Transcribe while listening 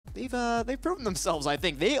they've proven themselves, I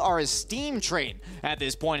think. They are a steam train at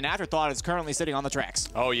this point, and Afterthought is currently sitting on the tracks.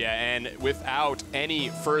 Oh yeah, and without any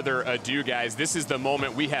further ado, guys, this is the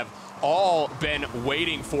moment we have all been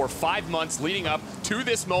waiting for 5 months leading up to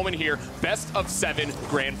this moment here. Best of 7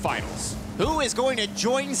 grand finals. Who is going to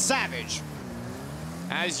join Savage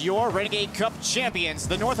as your Renegade Cup champions?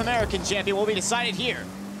 The North American champion will be decided here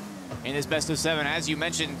in this best of 7, as you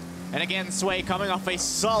mentioned. And again, Sway coming off a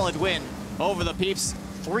solid win over the Peeps,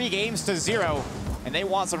 3 games to 0. And they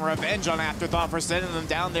want some revenge on Afterthought for sending them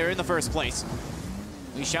down there in the first place.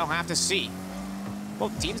 We shall have to see.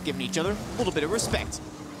 Both teams giving each other a little bit of respect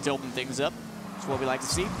to open things up. That's what we like to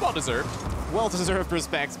see. Well-deserved. Well-deserved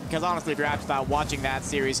respect, because honestly, if you're Afterthought watching that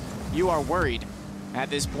series, you are worried at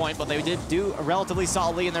this point, but they did do relatively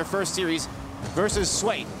solidly in their first series versus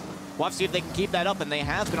Sway. We'll have to see if they can keep that up, and they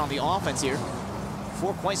have been on the offense here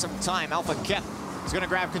for quite some time. Alpha Kep is going to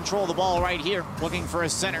grab control of the ball right here, looking for a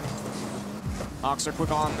center. Hawks are quick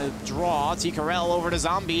on the draw. T-Carell over to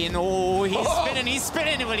Zombie, and oh, he's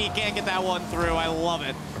spinning, but he can't get that one through. I love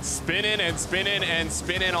it. Spinning and spinning and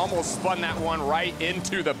spinning, almost spun that one right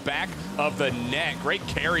into the back of the net. Great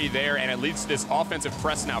carry there, and it leads to this offensive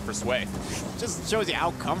press now for Sway. Just shows you how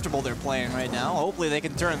comfortable they're playing right now. Hopefully they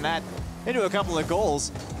can turn that into a couple of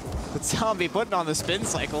goals. But Zombie putting on the spin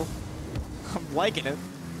cycle. I'm liking it.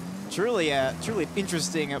 Truly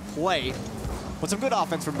interesting play. But some good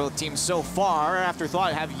offense from both teams so far.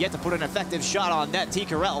 Afterthought have yet to put an effective shot on net.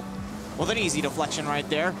 T-Carell with an easy deflection right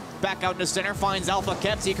there. Back out into center, finds Alpha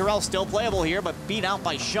Kep. T-Carell still playable here, but beat out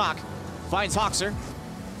by Shock. Finds Hoxer,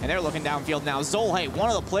 and they're looking downfield now. Zolhe, one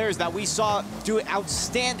of the players that we saw do it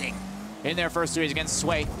outstanding in their first series against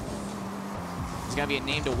Sway. He's going to be a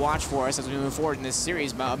name to watch for us as we move forward in this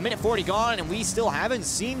series. About a minute 40 gone, and we still haven't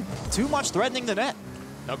seen too much threatening the net.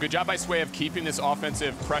 No, good job by Sway of keeping this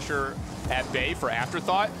offensive pressure at bay for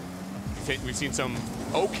Afterthought. We've seen some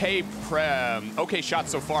okay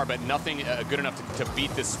shots so far, but nothing good enough to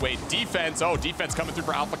beat this Sway defense. Oh, defense coming through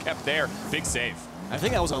for Alpha Kep there. Big save. I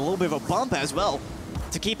think that was a little bit of a bump as well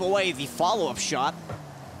to keep away the follow-up shot.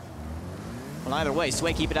 Well, either way,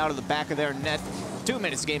 Sway keep it out of the back of their net. 2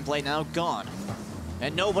 minutes of gameplay now gone.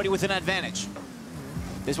 And nobody with an advantage.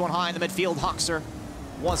 This one high in the midfield. Hoxer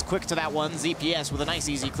was quick to that one. ZPS with a nice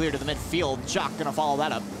easy clear to the midfield. Shock gonna follow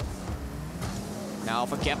that up. Now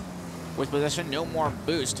Alpha Kep with possession, no more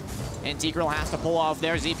boost. And T-Carell has to pull off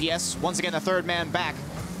there. ZPS, once again the third man back.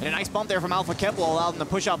 And a nice bump there from Alpha Kep will allow them to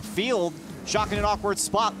push up field. Shock in an awkward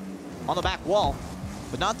spot on the back wall.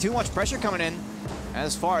 But not too much pressure coming in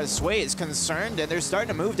as far as Sway is concerned. And they're starting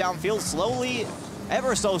to move downfield slowly,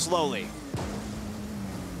 ever so slowly.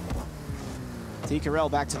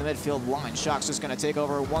 T-Carell back to the midfield line. Shock's just going to take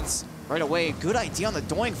over once right away. Good idea on the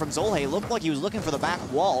doing from Zolhe. Looked like he was looking for the back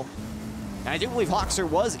wall. And I do believe Hoxer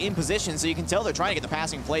was in position, so you can tell they're trying to get the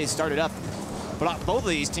passing plays started up. But both of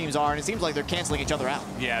these teams are, and it seems like they're canceling each other out.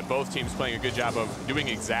 Yeah, both teams playing a good job of doing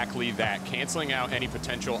exactly that, canceling out any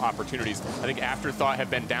potential opportunities. I think Afterthought have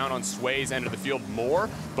been down on Sway's end of the field more,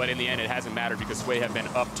 but in the end it hasn't mattered because Sway have been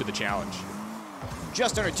up to the challenge.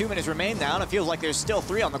 Just under 2 minutes remain now, and it feels like there's still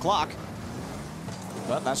 3 on the clock.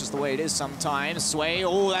 But that's just the way it is sometimes. Sway,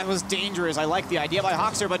 oh, that was dangerous. I like the idea by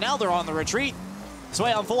Hoxer, but now they're on the retreat.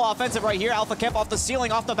 Sway on full offensive right here. Alpha Kep off the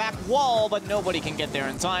ceiling, off the back wall, but nobody can get there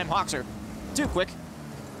in time. Hoxer, too quick.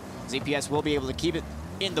 ZPS will be able to keep it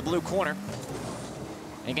in the blue corner.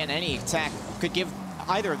 Again, any attack could give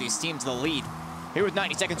either of these teams the lead. Here with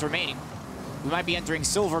 90 seconds remaining, we might be entering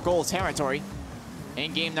silver goal territory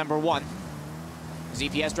in game number 1.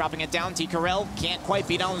 ZPS dropping it down. T-Carell can't quite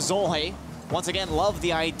beat down Zolhe. Once again, love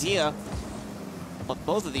the idea, but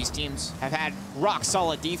both of these teams have had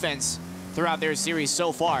rock-solid defense throughout their series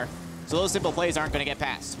so far, so those simple plays aren't going to get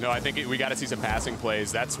past. No, I think we got to see some passing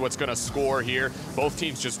plays. That's what's going to score here. Both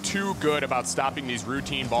teams just too good about stopping these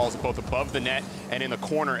routine balls, both above the net and in the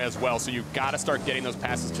corner as well, so you've got to start getting those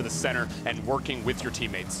passes to the center and working with your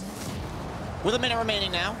teammates. With a minute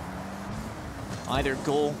remaining now, either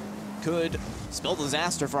goal could spell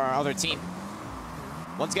disaster for our other team.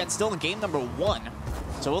 Once again, still in game number 1.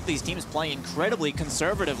 So both these teams playing incredibly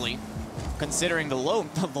conservatively, considering the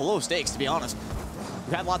low stakes, to be honest.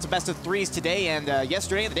 We've had lots of best of 3s today and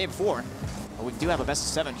yesterday and the day before. But we do have a best of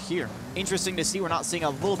 7 here. Interesting to see we're not seeing a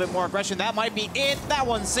little bit more aggression. That might be it. That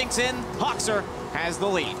one sinks in. Hoxer has the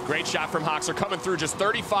lead. Great shot from Hoxer coming through. Just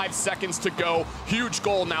 35 seconds to go. Huge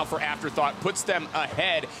goal now for Afterthought. Puts them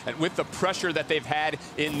ahead. And with the pressure that they've had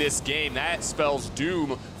in this game, that spells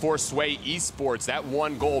doom for Sway eSports. That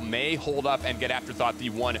one goal may hold up and get Afterthought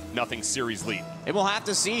the 1-0 series lead. And we'll have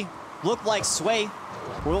to see. Looked like Sway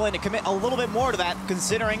willing to commit a little bit more to that,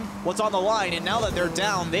 considering what's on the line. And now that they're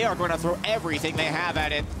down, they are going to throw everything they have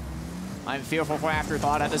at it. I'm fearful for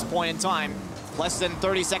Afterthought at this point in time. Less than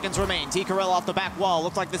 30 seconds remain. T-Carell off the back wall.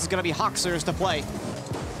 Looks like this is going to be Hoxer's to play.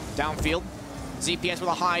 Downfield, ZPS with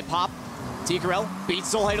a high pop. T-Carell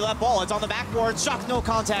beats Zolhe to that ball. It's on the backboard. Shock, no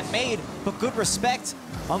contact made, but good respect.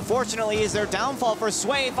 Unfortunately, is their downfall for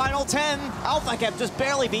Sway. Final 10. Alphacap just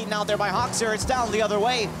barely beaten out there by Hoxer. It's down the other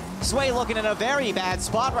way. Sway looking in a very bad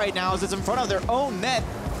spot right now as it's in front of their own net.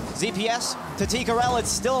 ZPS to T-Carell. It's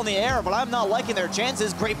still in the air, but I'm not liking their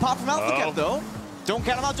chances. Great pop from Alphacap, though. Don't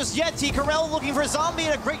count him out just yet. T-Carell looking for Zombie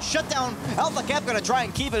and a great shutdown. Alphacap going to try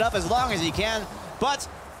and keep it up as long as he can, but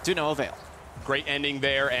to no avail. Great ending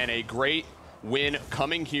there and a great win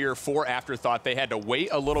coming here for Afterthought. They had to wait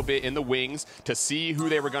a little bit in the wings to see who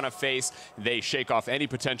they were going to face. They shake off any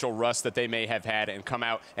potential rust that they may have had and come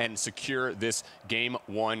out and secure this Game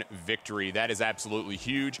 1 victory. That is absolutely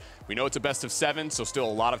huge. We know it's a best of 7, so still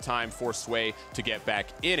a lot of time for Sway to get back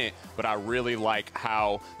in it, but I really like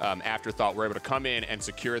how Afterthought were able to come in and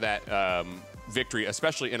secure that victory,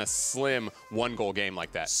 especially in a slim 1-goal game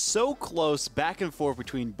like that. So close back and forth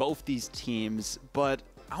between both these teams, but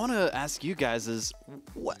I want to ask you guys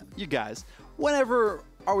whenever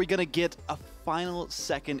are we going to get a final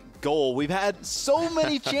second goal? We've had so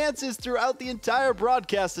many chances throughout the entire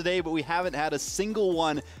broadcast today, but we haven't had a single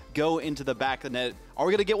one go into the back of the net. Are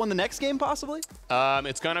we going to get one the next game, possibly?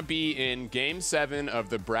 It's going to be in Game 7 of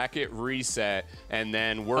the bracket reset, and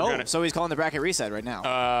then we're going to... So he's calling the bracket reset right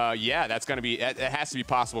now. Yeah, that's going to be... It has to be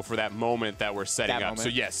possible for that moment that we're setting up. So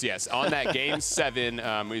yes. On that Game 7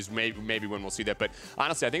 is maybe when we'll see that. But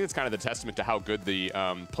honestly, I think it's kind of the testament to how good the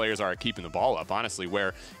players are at keeping the ball up, honestly,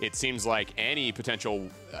 where it seems like any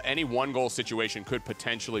 1-goal situation could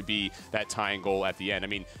potentially be that tying goal at the end. I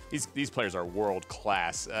mean, these players are world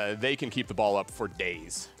class. They can keep the ball up for days.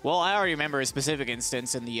 Well, I already remember a specific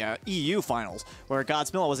instance in the EU finals where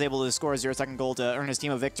Godsmill was able to score a 0-second goal to earn his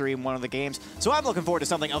team a victory in one of the games. So I'm looking forward to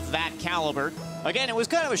something of that caliber. Again, it was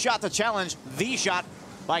kind of a shot to challenge the shot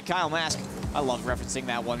by Kyle Mask. I love referencing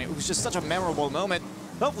that one. It was just such a memorable moment.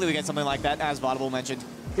 Hopefully we get something like that, as Vaudable mentioned,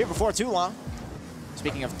 here before too long.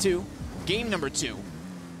 Speaking of 2, game number 2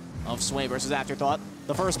 of Sway versus Afterthought.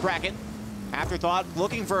 The first bracket. Afterthought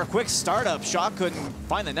looking for a quick startup. Shock couldn't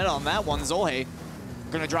find the net on that one. Zolhe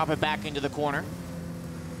going to drop it back into the corner.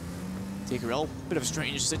 T-Carell, bit of a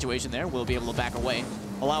strange situation there. Will be able to back away.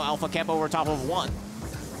 Allow Alphacap over top of 1.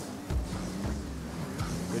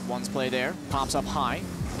 Good one's play there. Pops up high.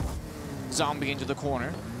 Zombie into the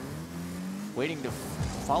corner. Waiting to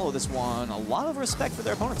follow this one. A lot of respect for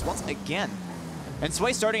their opponents once again. And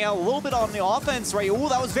Sway starting out a little bit on the offense, right? Ooh,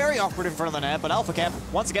 that was very awkward in front of the net, but Alphacap,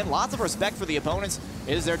 once again, lots of respect for the opponents.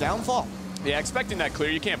 It is their downfall. Yeah, expecting that clear.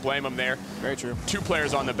 You can't blame them there. Very true. 2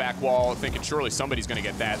 players on the back wall thinking surely somebody's going to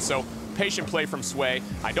get that. So patient play from Sway.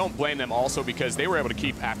 I don't blame them also because they were able to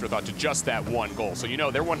keep Afterthought to just that 1 goal. So, you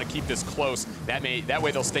know, they're wanting to keep this close. That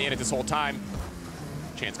way they'll stay in it this whole time.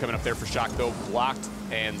 Chance coming up there for Shock, though, blocked.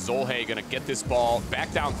 And Zolhe going to get this ball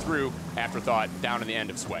back down through Afterthought down in the end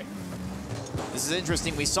of Sway. This is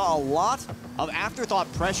interesting. We saw a lot of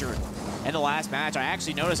Afterthought pressure in the last match. I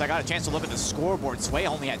actually noticed, I got a chance to look at the scoreboard. Sway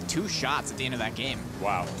only had 2 shots at the end of that game.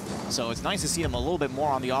 Wow. So it's nice to see them a little bit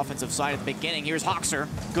more on the offensive side at the beginning. Here's Hoxer.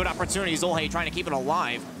 Good opportunity. Zolhe trying to keep it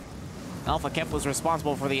alive. Alphacap was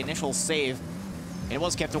responsible for the initial save. It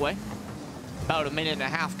was kept away. About a minute and a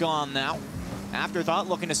half gone now. Afterthought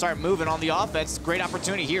looking to start moving on the offense. Great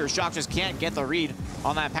opportunity here. Shock just can't get the read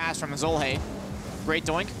on that pass from Zolhe. Great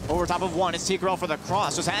doink. Over top of 1. It's T-Carell for the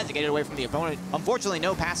cross. Just had to get it away from the opponent. Unfortunately,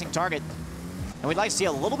 no passing target. And we'd like to see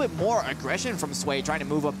a little bit more aggression from Sway trying to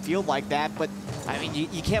move upfield like that. But, I mean,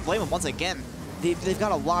 you can't blame them. Once again, they've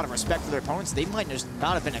got a lot of respect for their opponents. They might just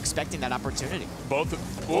not have been expecting that opportunity.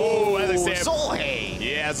 Oh, as I say, Zolhe!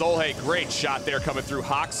 Yeah, Zolhe, great shot there coming through.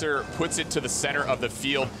 Hoxer puts it to the center of the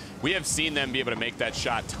field. We have seen them be able to make that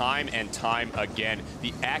shot time and time again.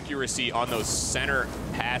 The accuracy on those center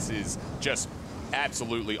passes just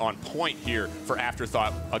absolutely on point here for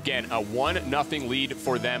Afterthought. Again, a 1-0 lead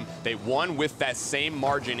for them. They won with that same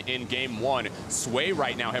margin in Game 1. Sway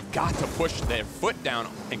right now have got to push their foot down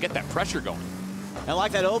and get that pressure going. I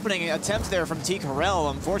like that opening attempt there from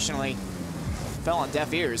T-Carell. Unfortunately, fell on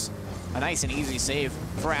deaf ears. A nice and easy save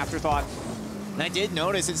for Afterthought. And I did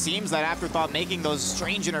notice it seems that Afterthought making those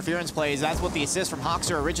strange interference plays, that's what the assist from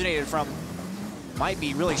Hoxer originated from. Might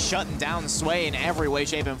be really shutting down Sway in every way,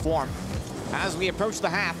 shape, and form. As we approach the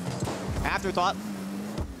half, Afterthought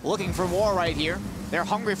looking for more right here. They're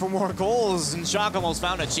hungry for more goals, and Shock almost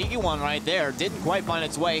found a cheeky one right there. Didn't quite find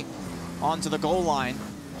its way onto the goal line.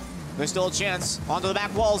 There's still a chance. Onto the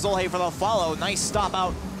back wall, Zolhe for the follow. Nice stop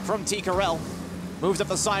out from T. Carell. Moves up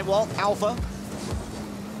the sidewall, Alpha.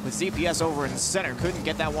 With ZPS over in center. Couldn't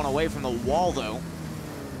get that one away from the wall, though.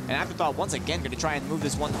 And Afterthought, once again, going to try and move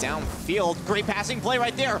this one downfield. Great passing play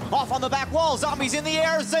right there. Off on the back wall. Zombies in the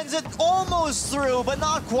air. Sends it almost through, but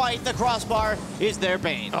not quite. The crossbar is their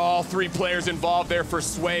bane. All three players involved there for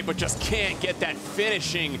Sway, but just can't get that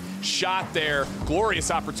finishing shot there. Glorious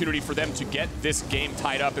opportunity for them to get this game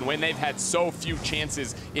tied up. And when they've had so few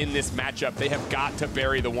chances in this matchup, they have got to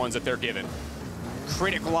bury the ones that they're given.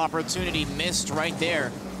 Critical opportunity missed right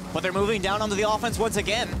there. But they're moving down onto the offense once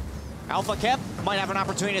again. Alpha Kep might have an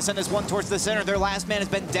opportunity to send this one towards the center. Their last man has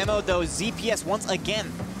been demoed, though. ZPS, once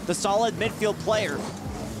again, the solid midfield player,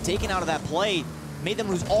 taken out of that play, made them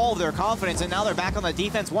lose all of their confidence, and now they're back on the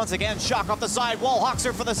defense once again. Shock off the side wall.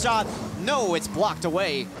 Hoxer for the shot. No, it's blocked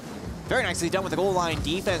away. Very nicely done with the goal line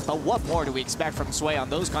defense, but what more do we expect from Sway on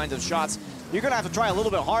those kinds of shots? You're going to have to try a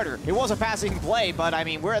little bit harder. It was a passing play, but I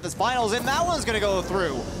mean, we're at the finals, and that one's going to go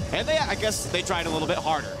through. And I guess they tried a little bit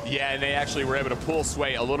harder. Yeah, and they actually were able to pull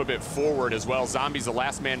Sway a little bit forward as well. Zombies, the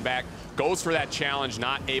last man back, goes for that challenge,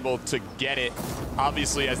 not able to get it.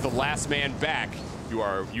 Obviously, as the last man back,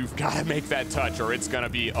 you've got to make that touch or it's going to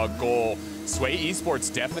be a goal. Sway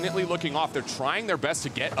eSports definitely looking off. They're trying their best to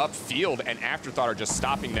get upfield, and Afterthought are just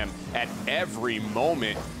stopping them at every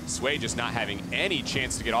moment. Sway just not having any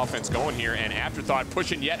chance to get offense going here, and Afterthought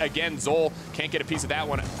pushing yet again. Zol can't get a piece of that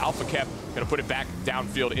one. Alpha Kep going to put it back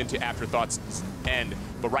downfield into Afterthought's end.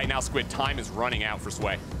 But right now, Squid, time is running out for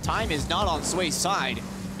Sway. Time is not on Sway's side.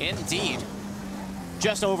 Indeed.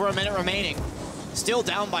 Just over a minute remaining. Still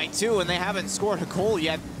down by 2, and they haven't scored a goal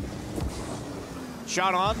yet.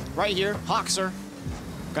 Shot on, right here, Hoxer.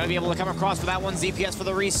 Gonna be able to come across for that one. ZPS for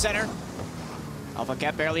the recenter. Alpha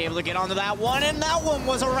Kep barely able to get onto that one, and that one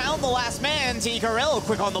was around the last man. T. Carell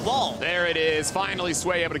quick on the ball. There it is. Finally,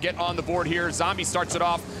 Sway able to get on the board here. Zombie starts it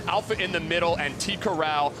off. Alpha in the middle, and T.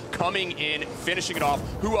 Carell coming in, finishing it off.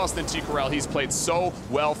 Who else than T. Carell? He's played so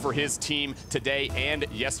well for his team today and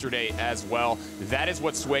yesterday as well. That is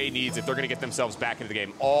what Sway needs if they're going to get themselves back into the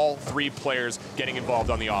game. All three players getting involved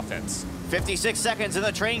on the offense. 56 seconds, and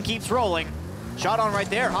the train keeps rolling. Shot on right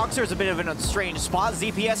there. Hoxer's a bit of a strange spot.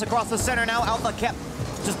 ZPS across the center now. Alpha Kep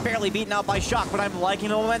just barely beaten out by Shock, but I'm liking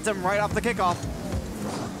the momentum right off the kickoff.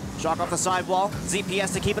 Shock off the sidewall.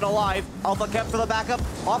 ZPS to keep it alive. Alpha Kep for the backup.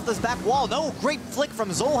 Off this back wall. No, great flick from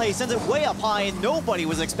Zolhe. Sends it way up high, and nobody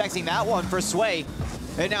was expecting that one for Sway.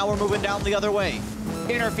 And now we're moving down the other way.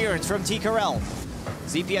 Interference from T. Carell.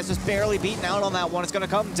 ZPS just barely beaten out on that one. It's going to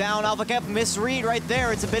come down. Alpha Kep misread right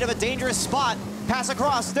there. It's a bit of a dangerous spot. Pass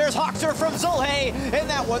across. There's Hoxer from Zolhe, and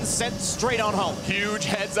that one's sent straight on home. Huge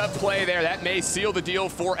heads-up play there. That may seal the deal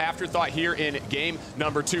for Afterthought here in game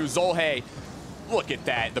number 2. Zolhe, look at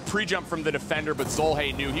that. The pre-jump from the defender, but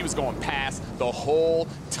Zolhe knew he was going past the whole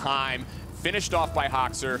time. Finished off by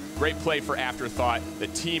Hoxer. Great play for Afterthought. The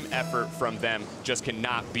team effort from them just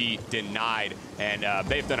cannot be denied. And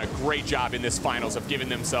they've done a great job in this finals of giving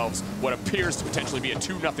themselves what appears to potentially be a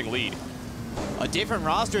 2-0 lead. A different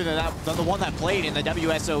roster than the one that played in the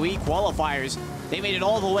WSOE qualifiers. They made it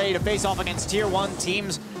all the way to face off against Tier 1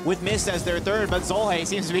 teams with Mist as their third, but Zolhe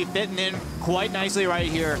seems to be fitting in quite nicely right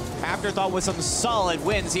here. Afterthought with some solid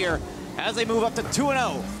wins here as they move up to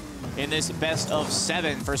 2-0 in this best of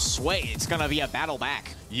 7 for Sway. It's going to be a battle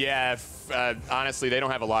back. Yeah, honestly, they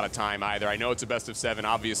don't have a lot of time either. I know it's a best of 7.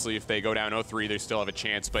 Obviously, if they go down 0-3, they still have a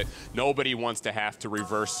chance, but nobody wants to have to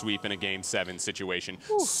reverse sweep in a Game 7 situation.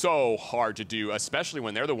 Ooh. So hard to do, especially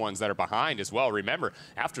when they're the ones that are behind as well. Remember,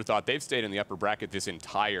 Afterthought, they've stayed in the upper bracket this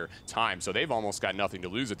entire time, so they've almost got nothing to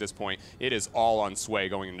lose at this point. It is all on Sway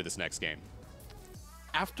going into this next game.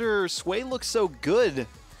 After Sway looks so good,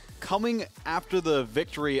 coming after the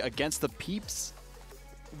victory against the Peeps,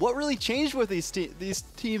 what really changed with these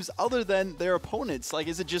teams other than their opponents? Like,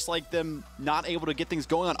 is it just like them not able to get things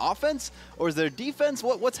going on offense, or is there defense?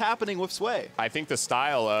 What's happening with Sway? I think the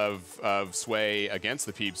style of Sway against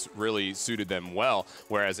the Peeps really suited them well,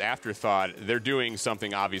 whereas Afterthought, they're doing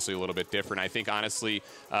something obviously a little bit different. I think, honestly,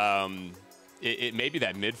 it may be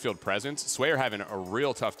that midfield presence. Sway are having a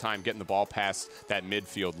real tough time getting the ball past that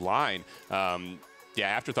midfield line. Yeah,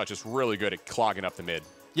 Afterthought just really good at clogging up the mid.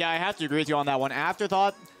 Yeah, I have to agree with you on that one.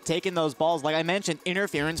 Afterthought taking those balls, like I mentioned,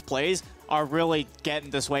 interference plays are really getting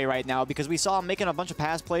this way right now because we saw him making a bunch of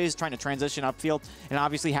pass plays, trying to transition upfield, and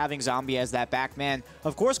obviously having Zombie as that back man,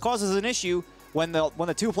 of course, causes an issue when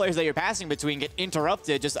the two players that you're passing between get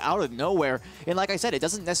interrupted just out of nowhere. And like I said, it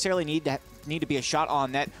doesn't necessarily need to be a shot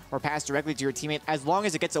on net or pass directly to your teammate. As long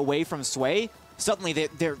as it gets away from Sway, suddenly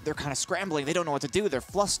they're kind of scrambling. They don't know what to do. They're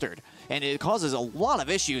flustered, and it causes a lot of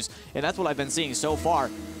issues, and that's what I've been seeing so far.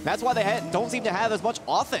 That's why they don't seem to have as much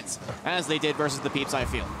offense as they did versus the Peeps, I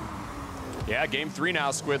feel. Yeah, game 3 now,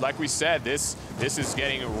 Squid. Like we said, this is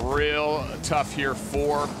getting real tough here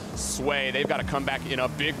for Sway. They've got to come back in a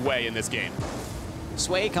big way in this game.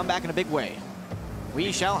 Sway come back in a big way.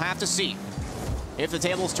 We shall have to see if the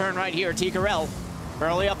tables turn right here. T-Carell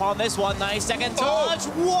early up on this one. Nice second touch.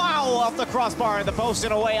 Oh. Wow, off the crossbar and the post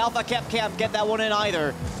and away. Alpha Cap can't get that one in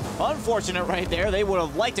either. Unfortunate right there. They would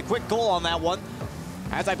have liked a quick goal on that one,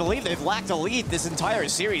 as I believe they've lacked a lead this entire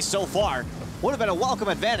series so far. Would have been a welcome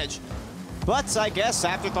advantage. But I guess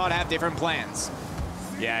Afterthought have different plans.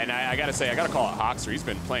 Yeah, and I gotta say, I gotta call it Hoxer. He's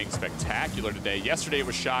been playing spectacular today. Yesterday it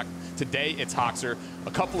was Shock. Today it's Hoxer.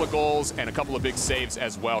 A couple of goals and a couple of big saves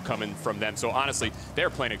as well coming from them. So honestly, they're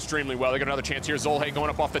playing extremely well. They got another chance here. Zolhe going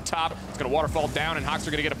up off the top. It's gonna waterfall down, and Hoxer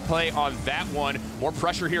gonna get a play on that one. More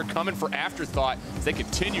pressure here coming for Afterthought as they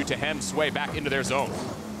continue to hem Sway back into their zone.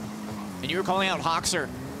 And you were calling out Hoxer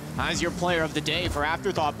as your player of the day for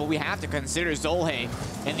Afterthought, but we have to consider Zolhe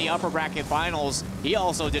in the upper bracket finals. He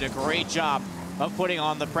also did a great job of putting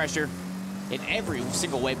on the pressure in every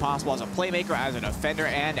single way possible, as a playmaker, as a defender,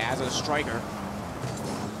 and as a striker.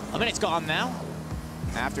 A minute's gone now.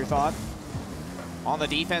 Afterthought on the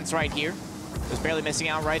defense right here. Just barely missing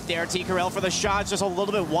out right there. T-Carell for the shot, just a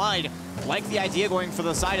little bit wide. Like the idea going for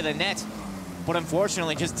the side of the net, but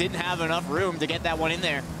unfortunately just didn't have enough room to get that one in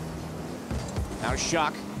there. Now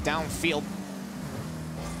Shock downfield.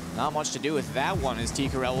 Not much to do with that one, as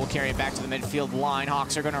T-Carell will carry it back to the midfield line.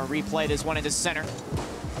 Hawks are going to replay this one into center.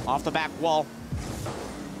 Off the back wall.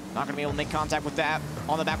 Not going to be able to make contact with that.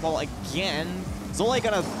 On the back wall again. Zolhe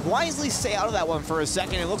going to wisely stay out of that one for a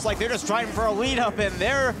second. It looks like they're just trying for a lead up, and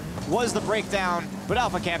there was the breakdown, but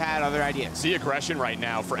Alpha Cap had other ideas. The aggression right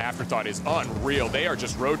now for Afterthought is unreal. They are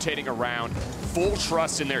just rotating around, full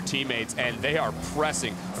trust in their teammates, and they are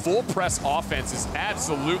pressing. Full press offense is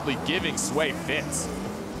absolutely giving Sway fits.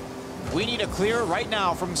 We need a clear right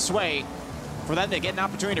now from Sway for them to get an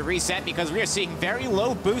opportunity to reset, because we are seeing very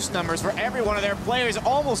low boost numbers for every one of their players.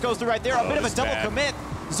 Almost goes through right there. A bit of a double commit.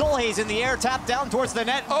 Zolhe's in the air, tapped down towards the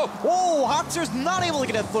net. Oh, whoa, Hoxer's not able to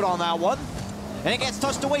get a foot on that one. And it gets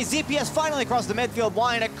touched away. ZPS finally across the midfield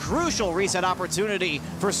line. A crucial reset opportunity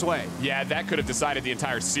for Sway. Yeah, that could have decided the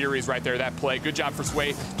entire series right there, that play. Good job for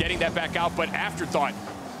Sway getting that back out, but Afterthought,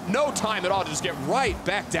 no time at all to just get right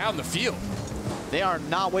back down the field. They are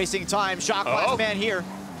not wasting time. Shock last man here.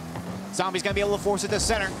 Zombie's gonna be able to force it to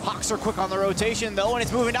center. Hawks are quick on the rotation though, and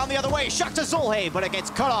it's moving down the other way. Shock to Zolhe, but it gets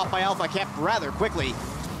cut off by Alpha Cap rather quickly.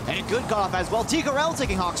 And a good cutoff as well. T-Carell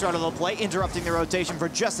taking Hawks out of the play, interrupting the rotation for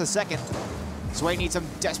just a second. Sway needs some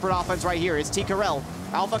desperate offense right here. It's T-Carell.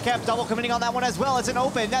 Alpha Cap double committing on that one as well. It's an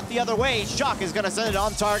open net the other way. Shock is gonna send it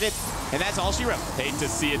on target, and that's all she wrote. Hate to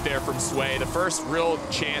see it there from Sway. The first real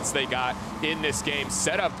chance they got in this game,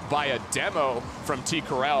 set up by a demo from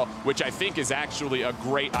T-Carell, which I think is actually a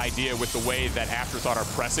great idea with the way that Afterthought are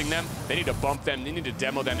pressing them. They need to bump them, they need to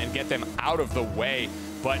demo them and get them out of the way.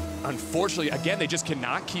 But unfortunately, again, they just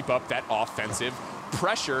cannot keep up that offensive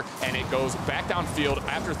pressure, and it goes back downfield.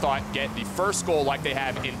 Afterthought get the first goal like they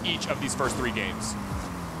have in each of these first 3 games.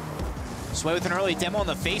 Sway with an early demo on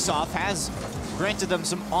the face-off has granted them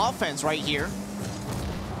some offense right here.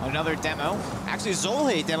 Another demo. Actually,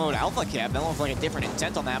 Zolhe demoed Alpha Cap. That looks like a different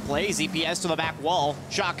intent on that play. ZPS to the back wall.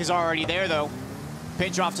 Shock is already there, though.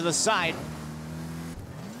 Pinch off to the side.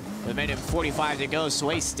 With a minute and 45 to go,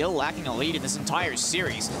 Sway still lacking a lead in this entire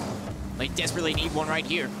series. They desperately need one right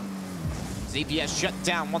here. ZPS shut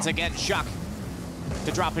down once again. Shock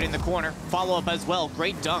to drop it in the corner. Follow-up as well.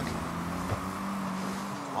 Great dunk.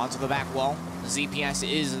 Onto the back wall. ZPS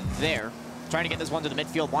is there. Trying to get this one to the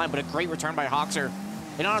midfield line, but a great return by Hoxer.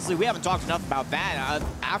 And honestly, we haven't talked enough about that.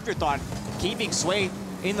 Afterthought keeping Sway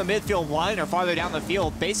in the midfield line or farther down the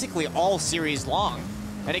field basically all series long.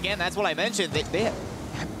 And again, that's what I mentioned.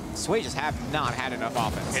 Sway just have not had enough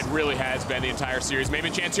offense. It really has been the entire series. Maybe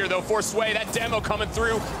a chance here, though, for Sway. That demo coming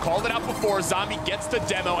through. Called it out before. Zombie gets the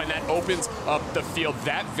demo, and that opens up the field.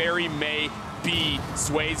 That very may be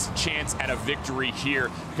Sway's chance at a victory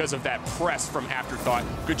here because of that press from Afterthought.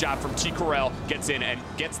 Good job from T-Carell. Gets in and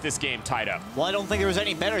gets this game tied up. Well, I don't think there was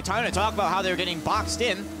any better time to talk about how they're getting boxed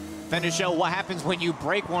in than to show what happens when you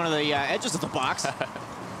break one of the edges of the box.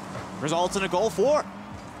 Results in a goal for.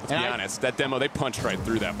 Let's be honest, that demo, they punched right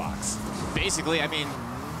through that box. Basically, I mean,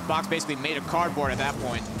 box basically made of cardboard at that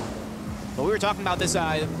point. But we were talking about this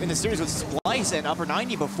in the series with Splice and Upper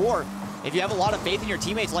 90 before. If you have a lot of faith in your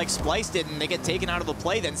teammates like Splice did and they get taken out of the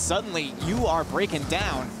play, then suddenly you are breaking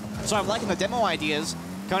down. So I'm liking the demo ideas.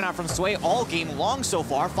 coming out from Sway all game long so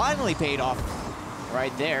far. Finally paid off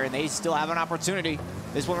right there, and they still have an opportunity.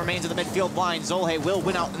 This one remains in the midfield line. Zolhe will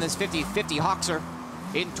win out in this 50-50. Hoxer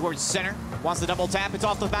in towards center. Wants the double tap. It's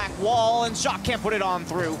off the back wall, and Shock can't put it on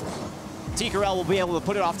through. Tikarel will be able to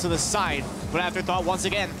put it off to the side, but Afterthought once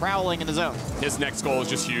again prowling in the zone. His next goal is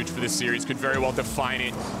just huge for this series. Could very well define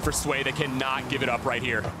it for Sway. They cannot give it up right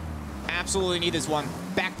here. Absolutely need this one.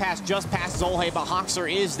 Back pass just past Zolhe, but Hoxer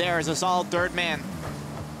is there as a solid third man.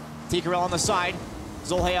 Tikarel on the side.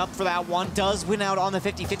 Zolhe up for that one. Does win out on the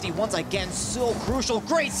 50-50 once again. So crucial.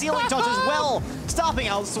 Great ceiling touch as well. Stopping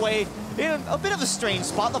out Sway in a bit of a strange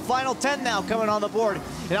spot. The final 10 now coming on the board.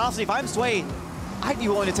 And honestly, if I'm Sway, I'd be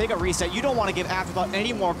willing to take a reset. You don't want to give Afterthought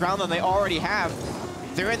any more ground than they already have.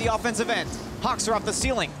 They're in the offensive end. Hoxer up the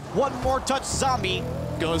ceiling. One more touch. Zombie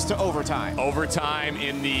goes to overtime. Overtime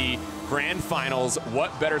in the grand finals.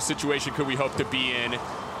 What better situation could we hope to be in?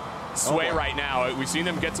 Sway right now. We've seen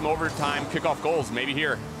them get some overtime kickoff goals. Maybe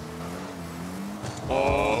here.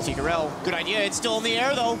 Oh. Tikarel, good idea. It's still in the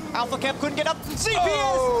air, though. Alpha Cap couldn't get up.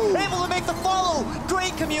 CPS able to make the follow.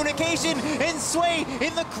 Great communication. And Sway,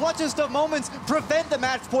 in the clutchest of moments, prevent the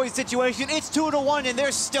match point situation. It's 2-1, and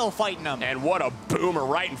they're still fighting them. And what a boomer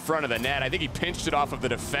right in front of the net. I think he pinched it off of the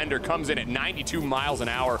defender. Comes in at 92 miles an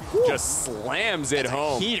hour. Woo. Just slams it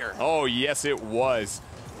home. Heater. Oh, yes, it was.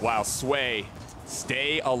 Wow, Sway.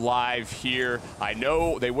 Stay alive here. I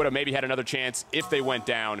know they would have maybe had another chance if they went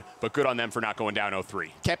down, but good on them for not going down 0-3.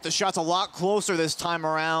 Kept the shots a lot closer this time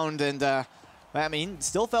around, and I mean,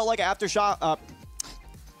 still felt like Aftershock.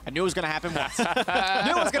 I knew it was going to happen once. I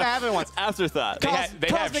knew it was going to happen once. Afterthought. They have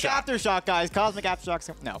Cosmic shot. Aftershock, guys. Cosmic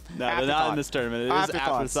Aftershock. No, they're not in this tournament. It is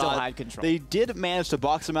Afterthought. Still had control. They did manage to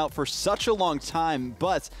box them out for such a long time,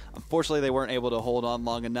 but unfortunately they weren't able to hold on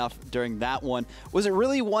long enough during that one. Was it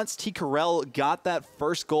really once Tikarel got that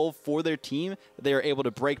first goal for their team that they were able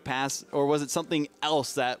to break past, or was it something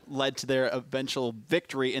else that led to their eventual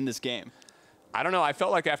victory in this game? I don't know. I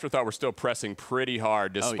felt like Afterthought were still pressing pretty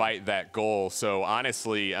hard despite that goal. So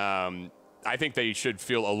honestly, I think they should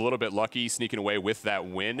feel a little bit lucky sneaking away with that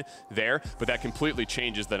win there, but that completely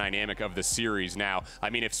changes the dynamic of the series now. I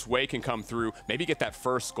mean, if Sway can come through, maybe get that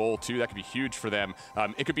first goal too, that could be huge for them.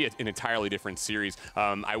 It could be an entirely different series.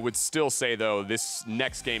 I would still say, though, this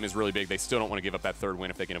next game is really big. They still don't want to give up that third win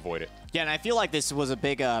if they can avoid it. Yeah, and I feel like this was a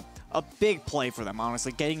big play for them,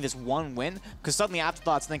 honestly, getting this one win, because suddenly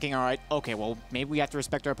Afterthought's thinking, all right, okay, well, maybe we have to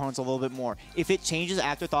respect our opponents a little bit more. If it changes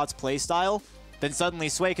Afterthought's play style, then suddenly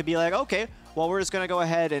Sway could be like, okay, well, we're just going to go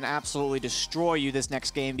ahead and absolutely destroy you this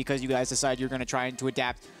next game because you guys decide you're going to try to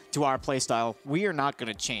adapt to our playstyle. We are not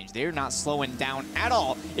going to change. They're not slowing down at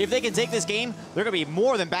all. If they can take this game, they're going to be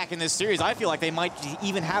more than back in this series. I feel like they might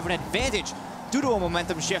even have an advantage due to a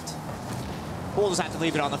momentum shift. We'll just have to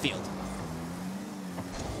leave it on the field.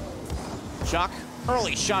 Shock,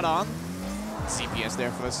 early shot on. CPS there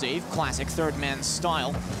for the save. Classic third man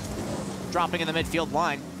style. Dropping in the midfield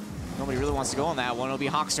line. Nobody really wants to go on that one. It'll be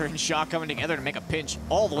Hoxer and Shock coming together to make a pinch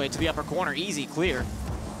all the way to the upper corner. Easy clear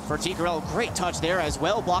for Tikarel. Great touch there as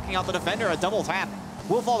well, blocking out the defender. A double tap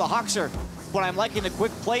will fall to Hoxer, but I'm liking the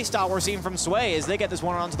quick play style we're seeing from Sway as they get this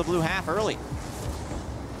one onto the blue half early.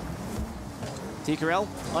 Tikarel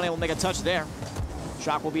unable to make a touch there.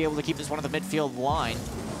 Shock will be able to keep this one at the midfield line.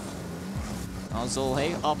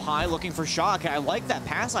 Zolhe up high looking for Shock. I like that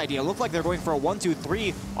pass idea. Looked like they're going for a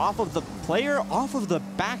 1-2-3 off of the player, off of the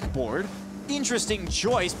backboard. Interesting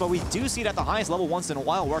choice, but we do see it at the highest level once in a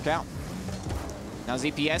while work out. Now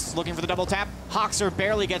ZPS looking for the double tap. Hoxer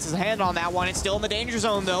barely gets his hand on that one. It's still in the danger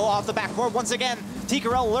zone though, off the backboard once again.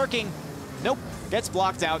 Tikarel lurking. Nope, gets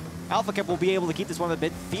blocked out. Alpha Cap will be able to keep this one at the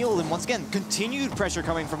midfield, and once again, continued pressure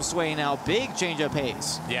coming from Sway now. Big change of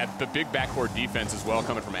pace. Yeah, the big backcourt defense as well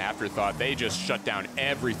coming from Afterthought. They just shut down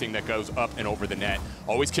everything that goes up and over the net.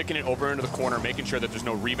 Always kicking it over into the corner, making sure that there's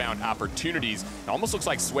no rebound opportunities. It almost looks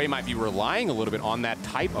like Sway might be relying a little bit on that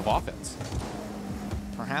type of offense.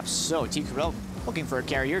 Perhaps so. Tikarel looking for a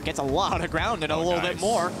carrier, gets a lot of ground and a little bit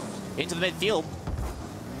more into the midfield.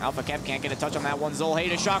 Alpha Cap can't get a touch on that one. Zolhe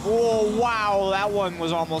to Shock. Whoa, wow, that one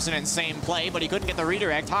was almost an insane play, but he couldn't get the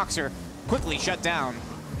redirect. Hoxer quickly shut down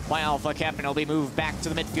by Alpha Cap, and he'll be moved back to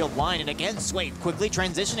the midfield line. And again, Sway quickly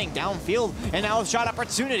transitioning downfield, and now a shot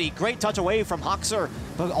opportunity. Great touch away from Hoxer,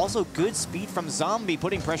 but also good speed from Zombie,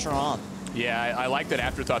 putting pressure on. Yeah, I like that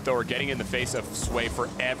Afterthought, though, are getting in the face of Sway for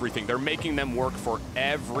everything. They're making them work for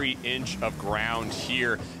every inch of ground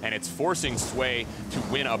here, and it's forcing Sway to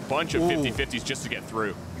win a bunch of 50-50s just to get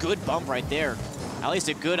through. Good bump right there. At least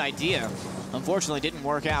a good idea. Unfortunately, didn't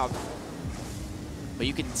work out. But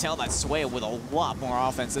you can tell that Sway with a lot more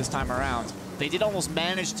offense this time around. They did almost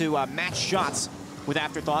manage to match shots with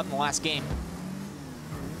Afterthought in the last game.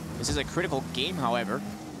 This is a critical game, however.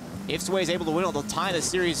 If Sway is able to win, it'll tie the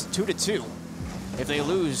series 2-2. If they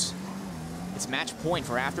lose, it's match point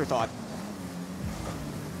for Afterthought.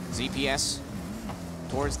 ZPS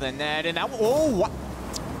towards the net, and that, oh,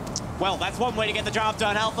 well, that's one way to get the job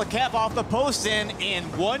done. Alpha Kep off the post in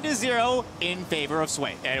 1-0 in favor of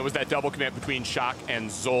Sway. And it was that double commit between Shock and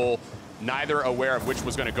Zol, neither aware of which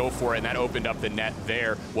was going to go for it, and that opened up the net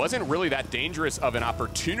there. Wasn't really that dangerous of an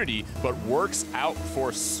opportunity, but works out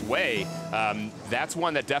for Sway. That's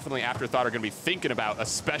one that definitely Afterthought are going to be thinking about,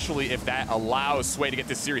 especially if that allows Sway to get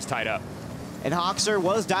this series tied up. And Hoxer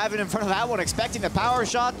was diving in front of that one, expecting the power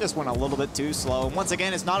shot, just went a little bit too slow. And once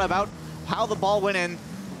again, it's not about how the ball went in,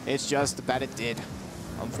 it's just that it did.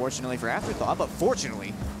 Unfortunately for Afterthought, but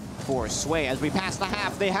fortunately for Sway. As we pass the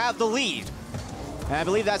half, they have the lead. And I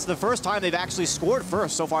believe that's the first time they've actually scored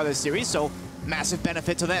first so far this series, so massive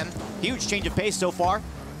benefit to them. Huge change of pace so far.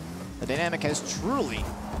 The dynamic has truly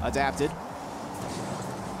adapted.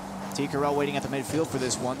 T-Carell waiting at the midfield for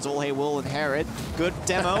this one. Zolhe will inherit. Good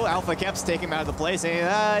demo. Alpha Kep's taking him out of the play, saying,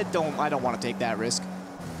 I don't want to take that risk.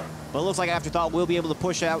 But it looks like Afterthought will be able to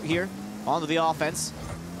push out here onto the offense.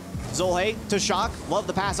 Zolhe to Shock. Love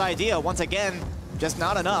the pass idea. Once again, just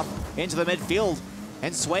not enough into the midfield.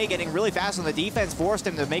 And Sway getting really fast on the defense forced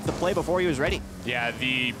him to make the play before he was ready. Yeah,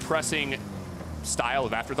 the pressing style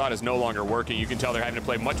of Afterthought is no longer working. You can tell they're having to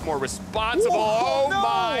play much more responsible. Whoa, oh no!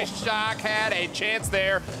 My, Shock had a chance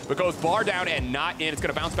there, but goes bar down and not in. It's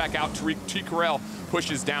going to bounce back out. T-Carell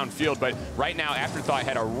pushes downfield, but right now Afterthought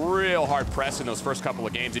had a real hard press in those first couple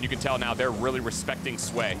of games, and you can tell now they're really respecting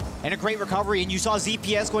Sway. And a great recovery, and you saw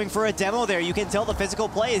ZPS going for a demo there. You can tell the physical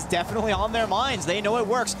play is definitely on their minds. They know it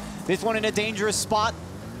works. This one in a dangerous spot.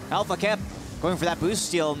 Alpha Kep going for that boost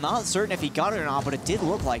steal. Not certain if he got it or not, but it did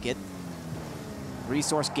look like it.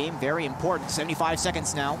 Resource game, very important. 75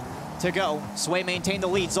 seconds now to go. Sway maintained the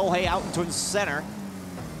lead. Zolhe out into the center.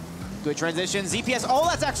 Good transition. ZPS, oh,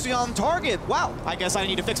 that's actually on target. Wow, I guess I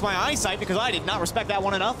need to fix my eyesight because I did not respect that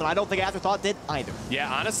one enough, and I don't think Afterthought did either.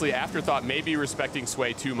 Yeah, honestly, Afterthought may be respecting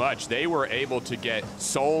Sway too much. They were able to get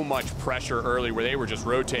so much pressure early where they were just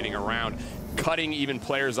rotating around, cutting even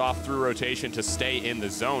players off through rotation to stay in the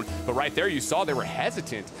zone. But right there, you saw they were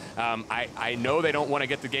hesitant. I know they don't want to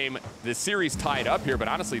get the series tied up here, but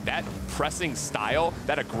honestly, that pressing style,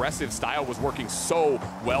 that aggressive style was working so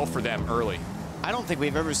well for them early. I don't think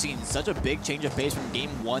we've ever seen such a big change of pace from game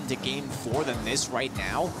 1 to game 4 than this right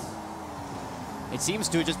now. It seems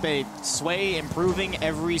to just be Sway improving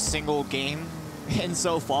every single game in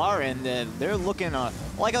so far, and they're looking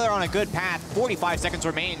like they're on a good path. 45 seconds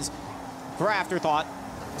remains for Afterthought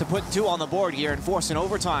to put 2 on the board here and force an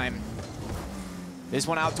overtime. This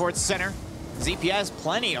one out towards center. ZPS,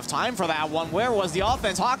 plenty of time for that one. Where was the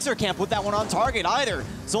offense? Hoxer can't put that one on target either.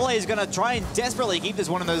 Zolhe is going to try and desperately keep this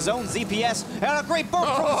one in the zone. ZPS, and a great bump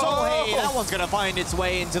from Zolhe. That one's going to find its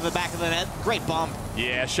way into the back of the net. Great bump.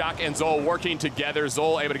 Yeah, Shock and Zol working together.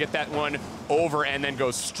 Zol able to get that one over and then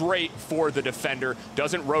goes straight for the defender.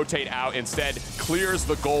 Doesn't rotate out. Instead, clears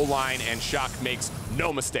the goal line, and Shock makes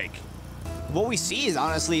no mistake. What we see is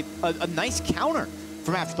honestly a nice counter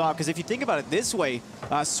from Afterthought, because if you think about it this way,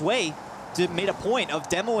 Sway made a point of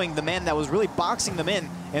demoing the man that was really boxing them in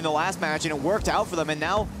the last match, and it worked out for them. And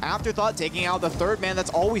now Afterthought taking out the third man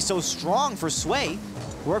that's always so strong for Sway.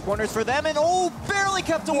 Work wonders for them, and oh, barely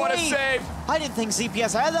kept away. What a save. I didn't think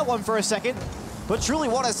ZPS had that one for a second, but truly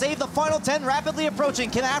what a save. The final 10 rapidly approaching.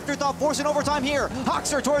 Can Afterthought force an overtime here?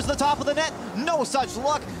 Hoxer towards the top of the net. No such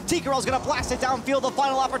luck. T-Carell's going to blast it downfield. The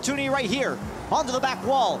final opportunity right here. Onto the back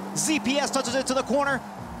wall. ZPS touches it to the corner.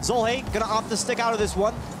 Zolhe going to opt to stick out of this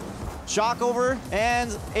one. Shock over,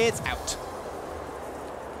 and it's out.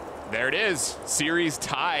 There it is. Series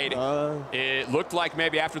tied. It looked like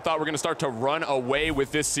maybe Afterthought were going to start to run away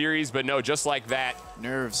with this series, but no, just like that.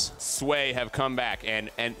 Nerves. Sway have come back, and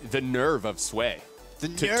the nerve of Sway. The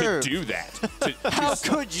nerve. To do that. How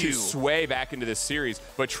could you? To sway back into this series.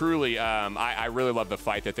 But truly, I really love the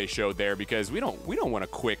fight that they showed there, because we don't want a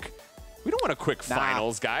quick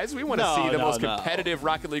finals, guys. We want to see the most competitive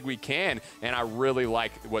Rocket League we can, and I really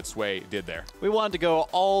like what Sway did there. We wanted to go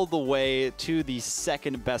all the way to the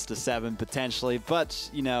second best of 7 potentially, but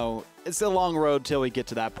you know, it's a long road till we get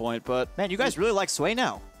to that point. But man, you guys really like Sway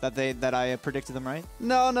now that I predicted them right.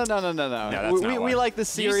 No. We like the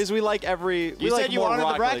series. We like every. You said you wanted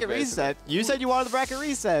the bracket reset. You said you wanted the bracket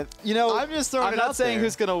reset. You know, I'm just throwing it out there. I'm not saying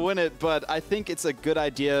who's going to win it, but I think it's a good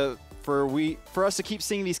idea for us to keep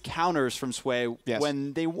seeing these counters from Sway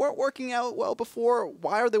when they weren't working out well before.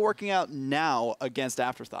 Why are they working out now against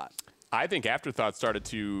Afterthought? I think Afterthought started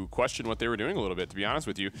to question what they were doing a little bit, to be honest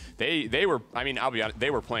with you. They were, I mean, I'll be honest, they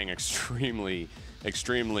were playing extremely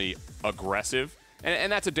aggressive.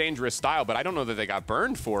 And that's a dangerous style, but I don't know that they got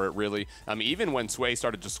burned for it, really. Even when Sway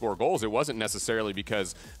started to score goals, it wasn't necessarily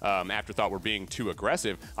because Afterthought were being too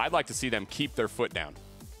aggressive. I'd like to see them keep their foot down.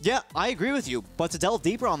 Yeah, I agree with you. But to delve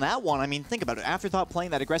deeper on that one, I mean, think about it. Afterthought playing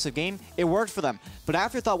that aggressive game, it worked for them. But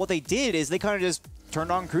Afterthought, what they did is they kind of just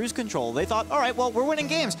turned on cruise control. They thought, all right, well, we're winning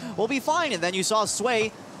games. We'll be fine. And then you saw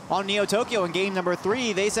Sway on Neo Tokyo in game number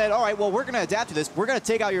 3. They said, all right, well, we're going to adapt to this. We're going to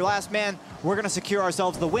take out your last man. We're going to secure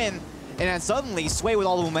ourselves the win. And then suddenly, Sway with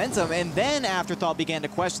all the momentum, and then Afterthought began to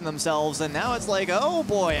question themselves, and now it's like, oh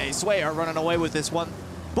boy, Sway are running away with this one.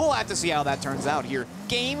 But we'll have to see how that turns out here.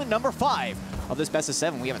 Game number 5 of this best of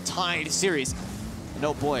 7. We have a tied series. And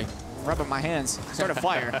oh boy, rubbing my hands. Start a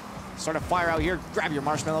fire. Start a fire out here. Grab your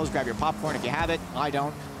marshmallows, grab your popcorn if you have it. I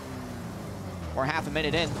don't. We're half a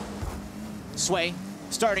minute in. Sway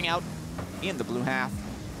starting out in the blue half.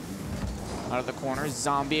 Out of the corner,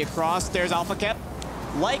 zombie across. There's Afterthought.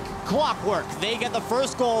 Like clockwork, they get the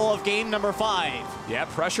first goal of game number 5. Yeah,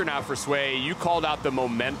 pressure now for Sway. You called out the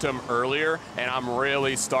momentum earlier, and I'm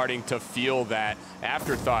really starting to feel that.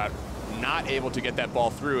 Afterthought not able to get that ball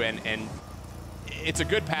through, and it's a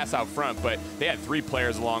good pass out front, but they had 3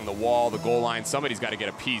 players along the wall, the goal line. Somebody's got to get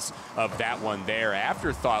a piece of that one there.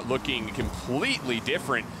 Afterthought looking completely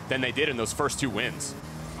different than they did in those first 2 wins.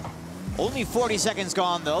 Only 40 seconds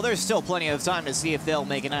gone, though. There's still plenty of time to see if they'll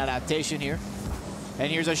make an adaptation here. And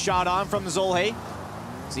here's a shot on from Zolhe.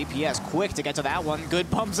 ZPS quick to get to that one. Good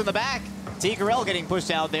bumps in the back. T-Karel getting pushed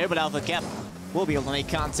out there, but Afterthought will be able to make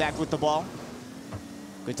contact with the ball.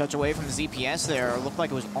 Good touch away from ZPS there. Looked like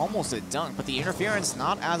it was almost a dunk, but the interference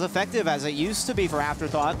not as effective as it used to be for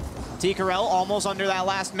Afterthought. T-Karel almost under that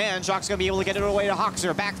last man. Shock's going to be able to get it away to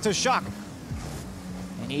Hoxer. Back to Shock.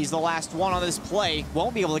 And he's the last one on this play.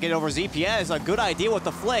 Won't be able to get over ZPS. A good idea with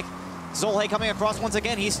the flick. Zolhe coming across once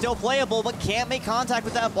again. He's still playable, but can't make contact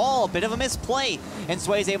with that ball. A bit of a misplay, and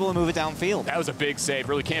Sway's able to move it downfield. That was a big save.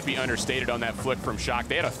 Really can't be understated on that flick from Shock.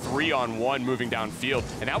 They had a 3-on-1 moving downfield,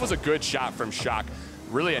 and that was a good shot from Shock.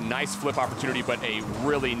 Really a nice flip opportunity, but a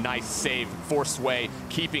really nice save for Sway,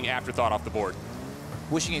 keeping Afterthought off the board.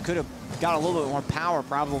 Wishing it could have got a little bit more power,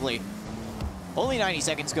 probably. Only 90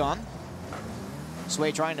 seconds gone.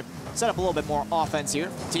 Sway trying to set up a little bit more offense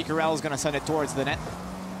here. T-Karel is going to send it towards the net.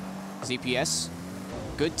 ZPS,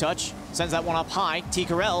 good touch, sends that one up high.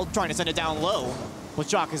 T-Karel trying to send it down low, but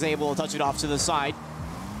Shock is able to touch it off to the side.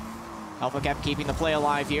 Afterthought keeping the play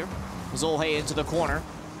alive here. Zolhe into the corner.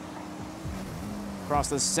 Across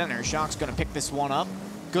the center, Shock's gonna pick this one up.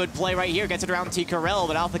 Good play right here, gets it around T-Karel,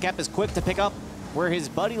 but Afterthought is quick to pick up where his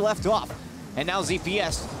buddy left off. And now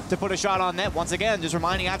ZPS to put a shot on net. Once again, just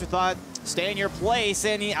reminding Afterthought, stay in your place,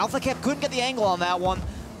 and Afterthought couldn't get the angle on that one.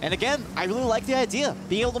 And again, I really like the idea.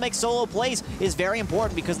 Being able to make solo plays is very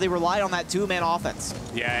important because they relied on that 2-man offense.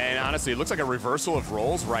 Yeah, and honestly, it looks like a reversal of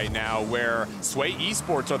roles right now where Sway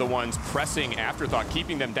eSports are the ones pressing Afterthought,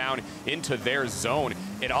 keeping them down into their zone.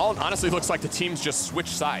 It all honestly looks like the teams just switch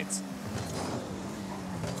sides.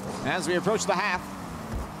 As we approach the half,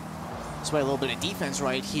 Sway a little bit of defense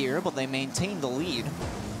right here, but they maintain the lead.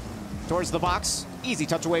 Towards the box, easy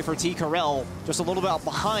touch away for T-Karel. Just a little bit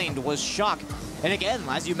behind was Shock. And again,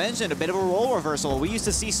 as you mentioned, a bit of a role reversal. We used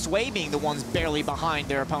to see Sway being the ones barely behind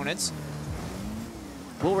their opponents.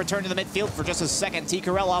 We'll return to the midfield for just a second.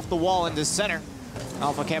 T-Karel off the wall into center.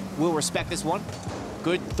 Afterthought will respect this one.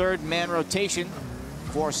 Good 3rd-man rotation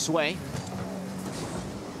for Sway.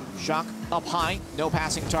 Shock up high, no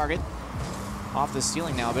passing target. Off the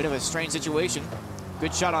ceiling now, a bit of a strange situation.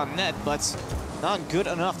 Good shot on net, but not good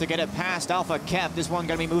enough to get it past Afterthought. This one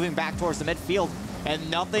gonna be moving back towards the midfield.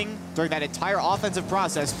 And nothing during that entire offensive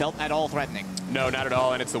process felt at all threatening. No, not at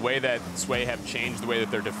all, and it's the way that Sway have changed the way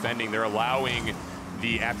that they're defending. They're allowing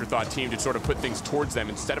the Afterthought team to sort of put things towards them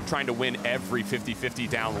instead of trying to win every 50-50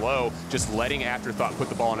 down low, just letting Afterthought put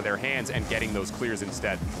the ball into their hands and getting those clears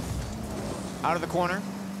instead. Out of the corner.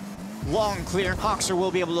 Long clear. Hoxer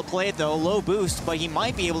will be able to play it, though. Low boost, but he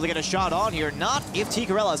might be able to get a shot on here. Not if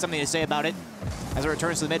T-Karel has something to say about it. As it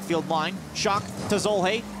returns to the midfield line. Shock to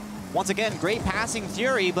Zolhe. Once again, great passing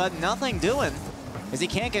theory, but nothing doing as he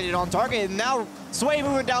can't get it on target. And now Sway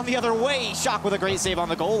moving down the other way. Shock with a great save on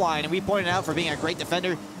the goal line. And we pointed out for being a great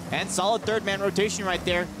defender and solid 3rd-man rotation right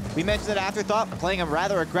there. We mentioned that Afterthought playing a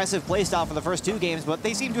rather aggressive playstyle for the first 2 games, but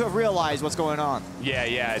they seem to have realized what's going on. Yeah,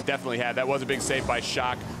 it definitely had. That was a big save by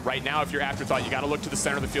Shock. Right now, if you're Afterthought, you got to look to the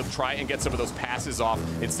center of the field, try and get some of those passes off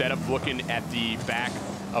instead of looking at the back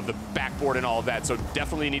of the backboard and all of that. So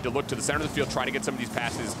definitely need to look to the center of the field, try to get some of these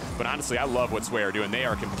passes. But honestly, I love what Sway are doing. They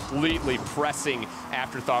are completely pressing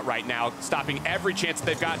Afterthought right now, stopping every chance that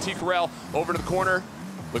they've got. T. Carell over to the corner.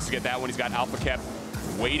 Looks to get that one. He's got Alpha Cap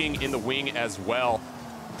waiting in the wing as well.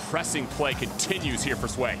 Pressing play continues here for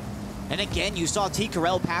Sway. And again, you saw T.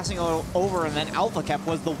 Carell passing over, and then Alpha Cap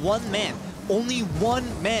was the one man, only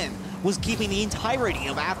one man, was keeping the entirety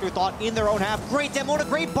of Afterthought in their own half. Great demo and a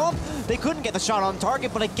great bump. They couldn't get the shot on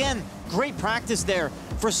target, but again, great practice there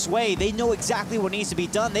for Sway. They know exactly what needs to be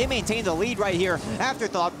done. They maintain the lead right here.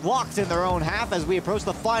 Afterthought locked in their own half as we approach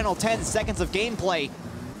the final 10 seconds of gameplay.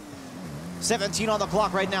 17 on the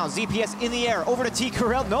clock right now. ZPS in the air, over to T.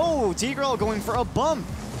 Carell. No, T. Carell going for a bump.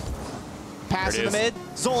 Pass in the mid,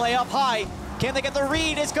 Zole up high. Can they get the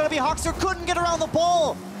read? It's gonna be Hoxer, couldn't get around the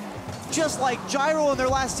ball. Just like Gyro in their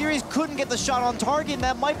last series, couldn't get the shot on target, and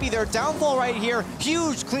that might be their downfall right here.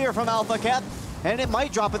 Huge clear from Alpha Cap, and it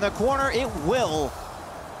might drop in the corner. It will.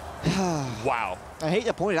 Wow. I hate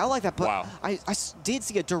to point it out like that, but wow. I did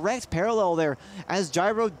see a direct parallel there as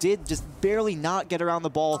Gyro did just barely not get around the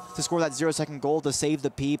ball to score that 0-second goal to save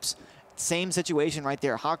the peeps. Same situation right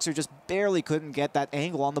there. Hoxer just barely couldn't get that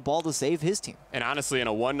angle on the ball to save his team. And honestly, in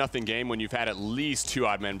a 1-0 game, when you've had at least 2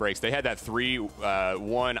 odd man breaks, they had that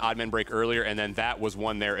 3-1 odd man break earlier, and then that was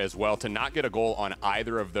one there as well. To not get a goal on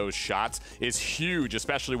either of those shots is huge,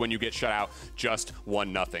 especially when you get shut out just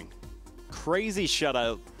 1-0. Crazy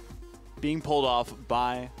shutout being pulled off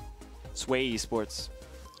by Sway eSports.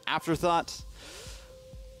 Afterthought,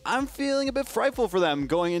 I'm feeling a bit frightful for them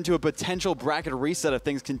going into a potential bracket reset if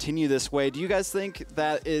things continue this way. Do you guys think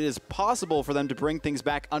that it is possible for them to bring things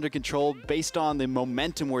back under control based on the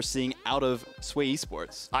momentum we're seeing out of Sway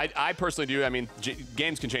eSports? I personally do. I mean,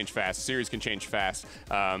 games can change fast. Series can change fast.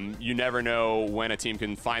 You never know when a team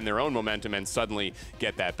can find their own momentum and suddenly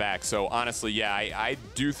get that back. So honestly, yeah, I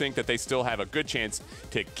do think that they still have a good chance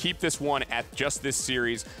to keep this one at just this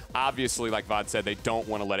series. Obviously, like VOD said, they don't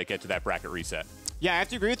want to let it get to that bracket reset. Yeah, I have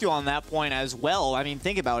to agree with you on that point as well. I mean,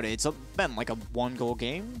 think about it. It's been like a 1-goal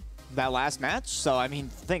game, that last match. So, I mean,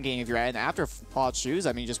 thinking if you're in Afterthought shoes,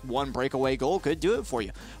 I mean, just one breakaway goal could do it for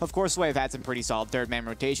you. Of course, Sway have had some pretty solid third-man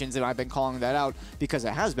rotations, and I've been calling that out because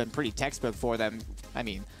it has been pretty textbook for them. I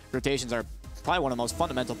mean, rotations are probably one of the most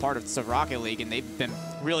fundamental parts of Rocket League, and they've been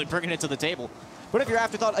really bringing it to the table. But if you're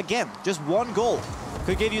Afterthought, again, just one goal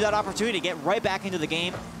could give you that opportunity to get right back into the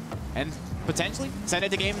game and potentially send it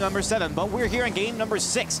to game number 7, but we're here in game number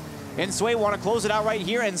 6. And Sway want to close it out right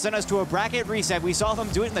here and send us to a bracket reset. We saw them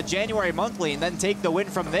do it in the January monthly and then take the win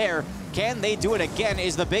from there. Can they do it again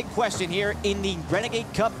is the big question here in the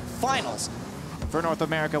Renegade Cup finals. For North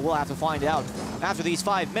America, we'll have to find out after these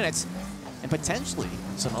 5 minutes and potentially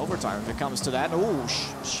some overtime if it comes to that. Ooh,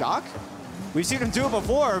 shock? We've seen him do it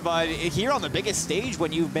before, but here on the biggest stage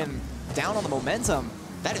when you've been down on the momentum,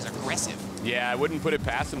 that is aggressive. Yeah, I wouldn't put it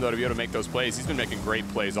past him, though, to be able to make those plays. He's been making great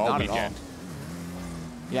plays all weekend.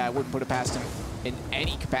 Yeah, I wouldn't put it past him in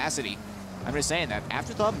any capacity. I'm just saying that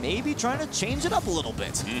Afterthought may be trying to change it up a little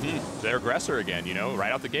bit. Mm-hmm. They're aggressor again, you know,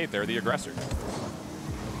 right out the gate, they're the aggressor.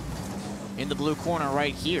 In the blue corner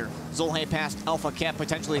right here, Zolhe past Alpha Cap,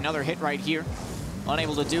 potentially another hit right here.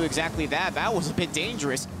 Unable to do exactly that. That was a bit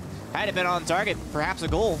dangerous. Had it been on target, perhaps a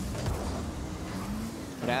goal.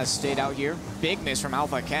 But has stayed out here. Big miss from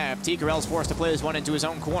Alpha Cap. T. Carell's forced to play this one into his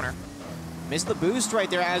own corner. Missed the boost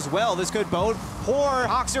right there as well. This could bode. Poor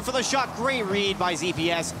Hoxer for the shot. Great read by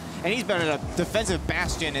ZPS. And he's been in a defensive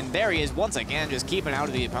bastion, and there he is once again, just keeping out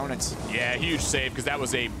of the opponents. Yeah, huge save, because that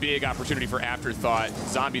was a big opportunity for Afterthought.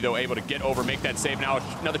 Zombie, though, able to get over, make that save. Now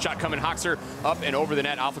another shot coming. Hoxer up and over the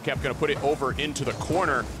net. Alpha Cap going to put it over into the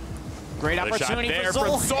corner. Great opportunity there for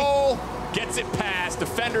Zol. Gets it past.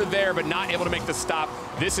 Defender there, but not able to make the stop.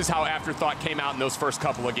 This is how Afterthought came out in those first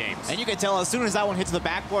couple of games. And you can tell as soon as that one hits the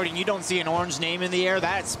backboard and you don't see an orange name in the air,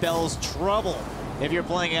 that spells trouble. If you're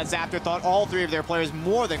playing against Afterthought, all 3 of their players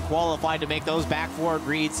more than qualified to make those back-forward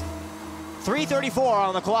reads. 3:34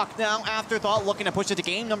 on the clock now. Afterthought looking to push it to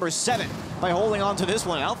game number 7 by holding on to this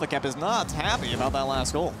one. Alpha Cap is not happy about that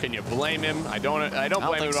last goal. Can you blame him? I don't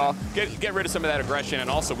blame him at all. Get rid of some of that aggression, and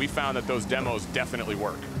also we found that those demos definitely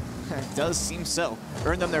work. It does seem so.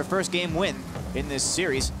 Earned them their first game win in this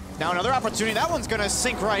series. Now another opportunity. That one's going to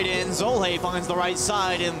sink right in. Zolhe finds the right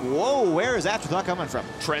side, and whoa, where is Afterthought coming from?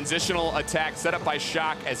 Transitional attack set up by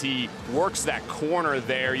Shock as he works that corner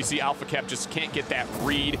there. You see Alpha Cap just can't get that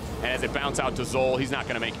read, and as it bounces out to Zol, he's not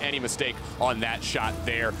going to make any mistake on that shot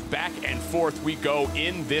there. Back and forth we go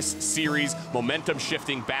in this series. Momentum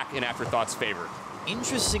shifting back in Afterthought's favor.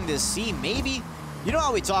 Interesting to see. Maybe, you know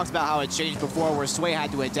how we talked about how it changed before where Sway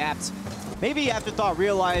had to adapt Maybe Afterthought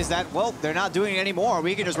realized that, well, they're not doing it anymore.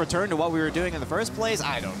 We can just return to what we were doing in the first place.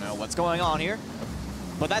 I don't know what's going on here.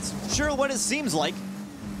 But that's sure what it seems like.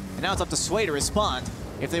 And now it's up to Sway to respond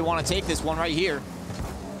if they want to take this one right here.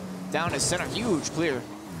 Down to center, huge clear.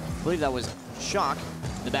 I believe that was Shock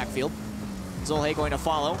in the backfield. Zolhe going to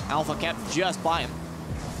follow. Alpha kept just by him.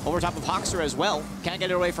 Over top of Hoxer as well. Can't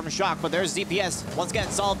get it away from Shock, but there's ZPS. Once again,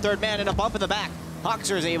 solid third man and a bump in the back.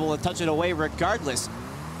 Hoxer is able to touch it away regardless.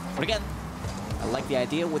 But again, I like the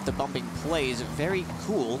idea with the bumping plays. Very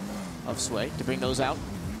cool of Sway to bring those out.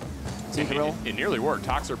 It nearly worked.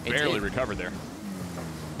 Hoxer barely recovered there.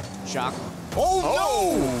 Shock. Oh,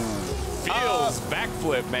 no! Feels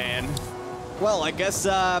backflip, man. Well, I guess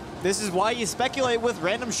this is why you speculate with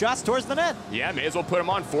random shots towards the net. Yeah, may as well put him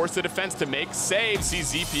on. Force the defense to make saves. See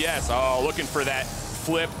ZPS. Oh, looking for that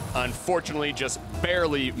flip. Unfortunately, just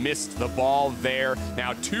barely missed the ball there.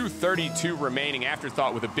 Now 2:32 remaining.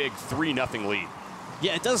 Afterthought with a big 3-0 lead.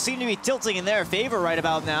 Yeah, it does seem to be tilting in their favor right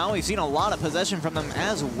about now. We've seen a lot of possession from them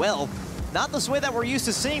as well. Not the Sway that we're used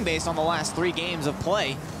to seeing based on the last 3 games of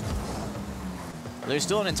play. There's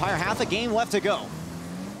still an entire half a game left to go.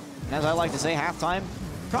 And as I like to say, halftime,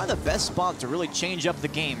 probably the best spot to really change up the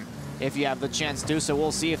game if you have the chance to. So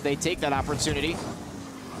we'll see if they take that opportunity.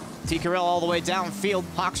 T. Carell all the way downfield.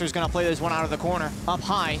 Hoxer's going to play this one out of the corner, up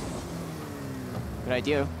high. Good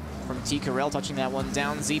idea from T. Carell, touching that one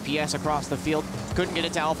down. ZPS across the field. Couldn't get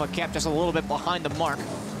it to Alpha, kept just a little bit behind the mark.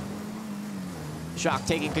 Shock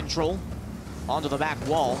taking control onto the back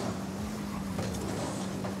wall.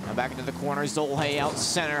 Now back into the corner, Zolhe out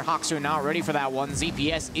center. Hoxer not ready for that one.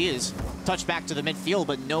 ZPS is touched back to the midfield,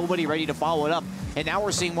 but nobody ready to follow it up. And now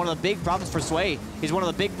we're seeing one of the big problems for Sway. Is one of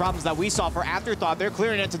the big problems that we saw for Afterthought. They're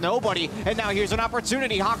clearing it to nobody, and now here's an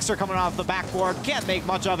opportunity. Hoxer coming off the backboard, can't make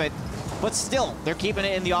much of it, but still, they're keeping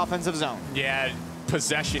it in the offensive zone. Yeah,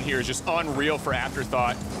 possession here is just unreal for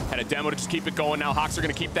Afterthought. Had a demo to just keep it going. Now Hoxer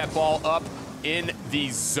gonna keep that ball up in the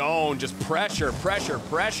zone. Just pressure, pressure,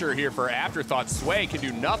 pressure here for Afterthought. Sway can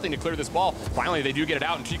do nothing to clear this ball. Finally, they do get it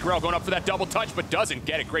out, and T. Carell going up for that double touch, but doesn't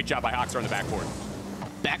get it. Great job by Hoxer on the backboard.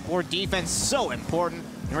 Backboard defense, so important.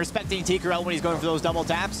 And respecting T. Carell when he's going for those double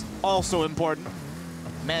taps, also important.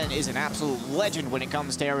 Man is an absolute legend when it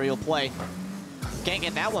comes to aerial play. Can't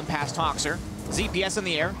get that one past Hoxer. ZPS in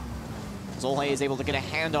the air. Zolhe is able to get a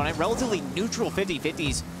hand on it. Relatively neutral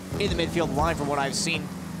 50-50s in the midfield line from what I've seen.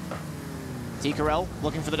 T. Carell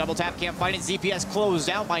looking for the double tap, can't find it. ZPS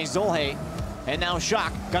closed out by Zolhe. And now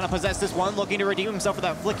Shock gonna possess this one, looking to redeem himself for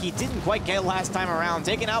that flick he didn't quite get last time around.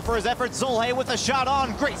 Taken out for his efforts, Zolhe with a shot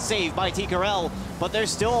on. Great save by T. Carell. But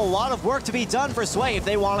there's still a lot of work to be done for Sway if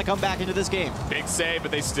they want to come back into this game. Big save,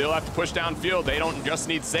 but they still have to push downfield. They don't just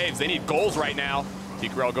need saves, they need goals right now. T.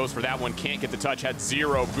 Carell goes for that one, can't get the touch, had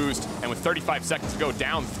 0 boost, and with 35 seconds to go,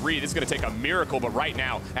 down 3. This is gonna take a miracle, but right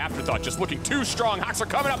now, Afterthought just looking too strong. Hoxer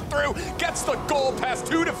coming up through, gets the goal past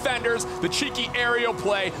 2 defenders. The cheeky aerial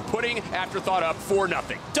play, putting Afterthought up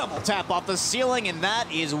 4-0. Double tap off the ceiling, and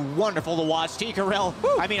that is wonderful to watch. T. Carell,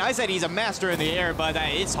 I mean, I said he's a master in the air, but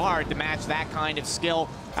it's hard to match that kind of skill.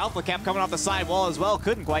 Alpha kept coming off the sidewall as well,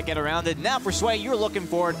 couldn't quite get around it. Now for Sway, you're looking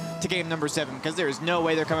forward to game number 7, because there is no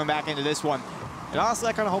way they're coming back into this one. And honestly,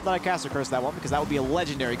 I kind of hope that I cast a curse that one, because that would be a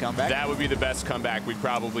legendary comeback. That would be the best comeback we've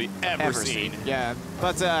probably ever seen. Yeah,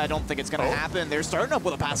 but I don't think it's going to happen. They're starting up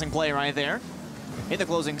with a passing play right there in the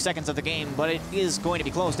closing seconds of the game, but it is going to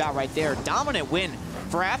be closed out right there. Dominant win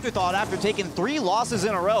for Afterthought after taking 3 losses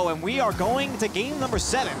in a row, and we are going to game number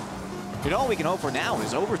 7. And all we can hope for now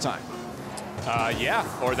is overtime. Yeah,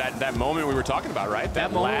 or that moment we were talking about, right?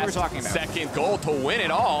 That moment we were talking about. Second goal to win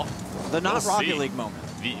it all. The not Rocket League moment.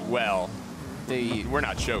 We're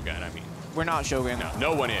not Shogun, I mean. We're not Shogun.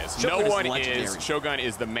 No one is. Shogun no one is. Shogun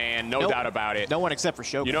is the man, no doubt about it. No one except for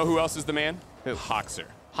Shogun. You know who else is the man? Who? Hoxer.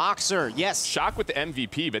 Hoxer, yes. Shock with the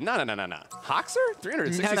MVP, but no. Hoxer?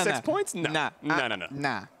 366 points? No.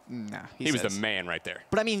 Nah. He was the man right there.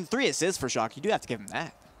 But I mean, 3 assists for Shock. You do have to give him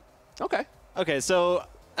that. Okay, so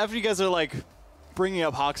after you guys are like bringing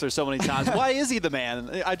up Hoxer so many times, why is he the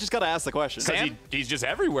man? I just got to ask the question. Because he's just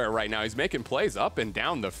everywhere right now. He's making plays up and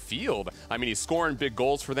down the field. I mean, he's scoring big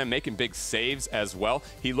goals for them, making big saves as well.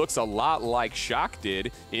 He looks a lot like Shock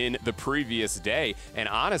did in the previous day. And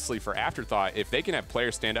honestly, for Afterthought, if they can have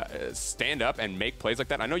players stand up and make plays like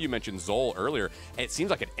that, I know you mentioned Zol earlier. It seems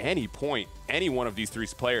like at any point, any one of these 3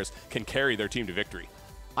 players can carry their team to victory.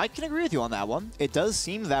 I can agree with you on that one. It does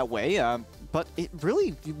seem that way. But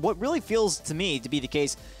what really feels to me to be the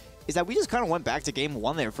case is that we just kind of went back to game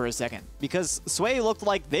 1 there for a second, because Sway looked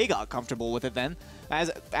like they got comfortable with it then,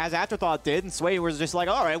 as Afterthought did, and Sway was just like,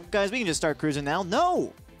 all right, guys, we can just start cruising now.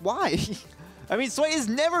 No, why? I mean, Sway has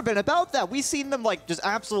never been about that. We've seen them, like, just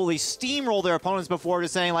absolutely steamroll their opponents before,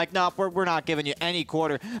 just saying, like, no, we're not giving you any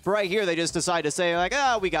quarter. But right here, they just decide to say, like,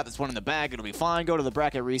 we got this one in the bag. It'll be fine. Go to the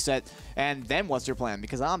bracket reset. And then what's your plan?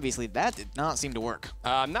 Because obviously that did not seem to work.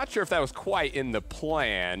 I'm not sure if that was quite in the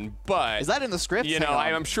plan, but... Is that in the script? You know,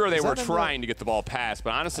 I'm sure they were trying to get the ball passed,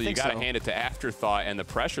 but honestly, you got to hand it to Afterthought and the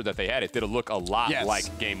pressure that they had. It did look a lot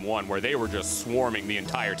like Game 1, where they were just swarming the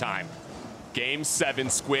entire time. Game 7,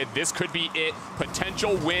 Squid. This could be it.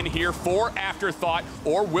 Potential win here for Afterthought,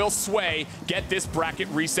 or will Sway get this bracket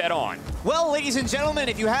reset on? Well, ladies and gentlemen,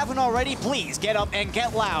 if you haven't already, please get up and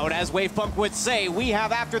get loud. As Wavepunk would say, we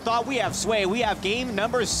have Afterthought, we have Sway, we have game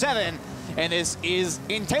number 7, and this is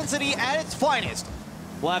intensity at its finest.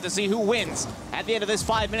 We'll have to see who wins at the end of this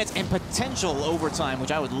 5 minutes and potential overtime,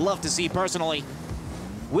 which I would love to see personally.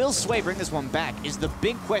 Will Sway bring this one back is the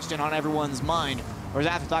big question on everyone's mind. Or is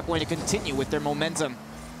Afterthought going to continue with their momentum?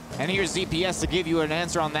 And here's ZPS to give you an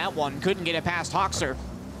answer on that one. Couldn't get it past Hoxer.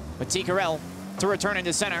 But T-Carell to return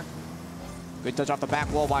into center. Good touch off the back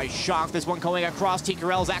wall by Shock. This one going across.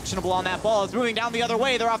 T-Carell's actionable on that ball. It's moving down the other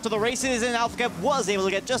way. They're off to the races, and Alpha was able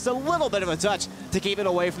to get just a little bit of a touch to keep it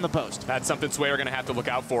away from the post. That's something Sway are going to have to look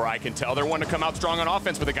out for. I can tell they're one to come out strong on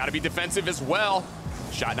offense, but they got to be defensive as well.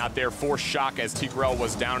 Shot not there for Shock as T-Carell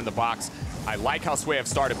was down in the box. I like how Sway have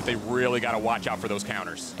started, but they really got to watch out for those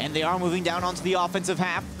counters. And they are moving down onto the offensive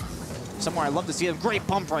half. Somewhere I love to see them. Great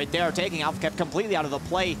pump right there, taking Alpha completely out of the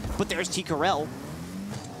play. But there's T-Carell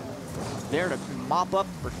there to mop up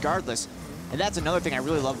regardless. And that's another thing I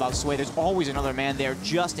really love about Sway. There's always another man there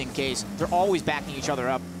just in case. They're always backing each other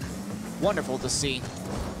up. Wonderful to see.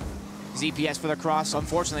 ZPS for the cross.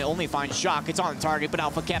 Unfortunately, only finds Shock. It's on target, but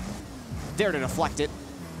Alpha there to deflect it.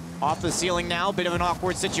 Off the ceiling now, bit of an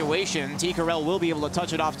awkward situation. T-Carell will be able to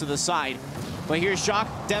touch it off to the side. But here's Shock,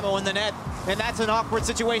 demo in the net, and that's an awkward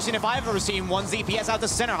situation if I've ever seen one. ZPS out the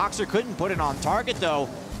center. Hoxer couldn't put it on target, though.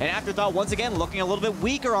 And Afterthought, once again, looking a little bit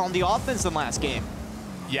weaker on the offense than last game.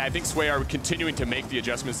 Yeah, I think Sway are continuing to make the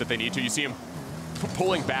adjustments that they need to. You see him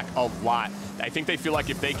pulling back a lot. I think they feel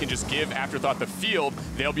like if they can just give Afterthought the field,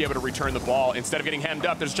 they'll be able to return the ball. Instead of getting hemmed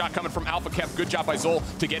up, there's a shot coming from Alpha Kep. Good job by Zol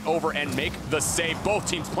to get over and make the save. Both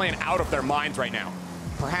teams playing out of their minds right now.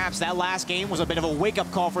 Perhaps that last game was a bit of a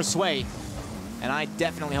wake-up call for Sway. And I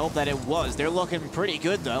definitely hope that it was. They're looking pretty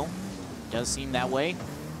good, though. Does seem that way.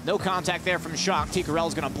 No contact there from Shock.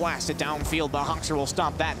 T-Carell's going to blast it downfield, but Hoxer will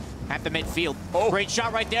stop that at the midfield. Oh, great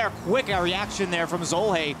shot right there. Quick reaction there from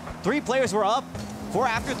Zolhe. 3 players were up for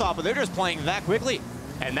Afterthought, but they're just playing that quickly.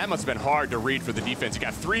 And that must have been hard to read for the defense. You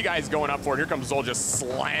got 3 guys going up for it. Here comes Zol just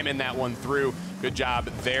slamming that one through. Good job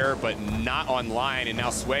there, but not on line. And now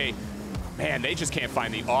Sway, man, they just can't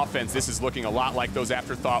find the offense. This is looking a lot like those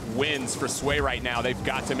Afterthought wins for Sway right now. They've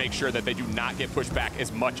got to make sure that they do not get pushed back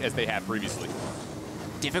as much as they have previously.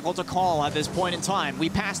 Difficult to call at this point in time. We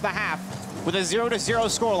passed the half with a 0-0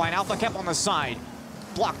 scoreline. Alpha Kep on the side.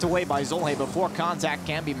 Blocked away by Zolhe before contact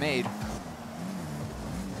can be made.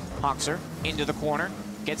 Hoxer into the corner,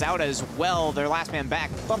 gets out as well. Their last man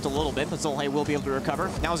back bumped a little bit, but Zolhe will be able to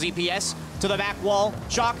recover. Now ZPS to the back wall.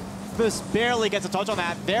 Shock just barely gets a touch on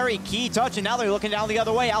that. Very key touch, and now they're looking down the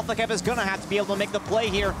other way. Alpha Kep is gonna have to be able to make the play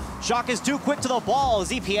here. Shock is too quick to the ball.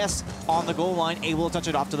 ZPS on the goal line, able to touch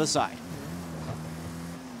it off to the side.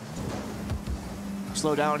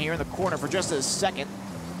 Slow down here in the corner for just a second.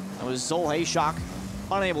 That was Zolhe. Shock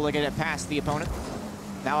unable to get it past the opponent.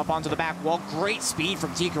 Now up onto the back wall. Great speed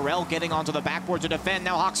from T-Carell getting onto the backboard to defend.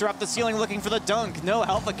 Now Hoxer up the ceiling looking for the dunk. No,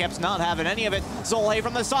 Alpha Kep's not having any of it. Zolhe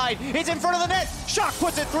from the side. It's in front of the net. Shock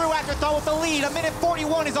puts it through. Afterthought with the lead.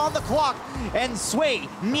 1:41 is on the clock. And Sway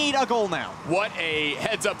need a goal now. What a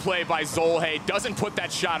heads-up play by Zolhe. Doesn't put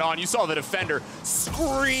that shot on. You saw the defender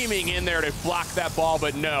screaming in there to block that ball,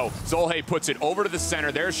 but no. Zolhe puts it over to the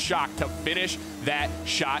center. There's Shock to finish that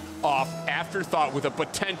shot off. Afterthought with a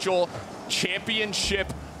potential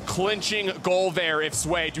championship clinching goal there if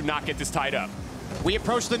Sway do not get this tied up. We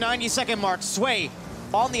approach the 90-second mark. Sway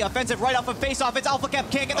on the offensive right off of face-off. It's Alpha Kep,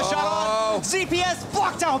 can't get the shot on. ZPS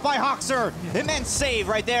blocked out by Hoxer. Immense save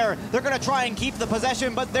right there. They're gonna try and keep the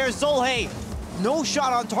possession, but there's Zolhe. No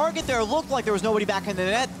shot on target there. Looked like there was nobody back in the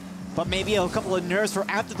net, but maybe a couple of nerves for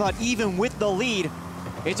Afterthought even with the lead.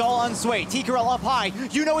 It's all on Sway. T-Carell up high.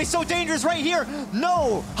 You know he's so dangerous right here.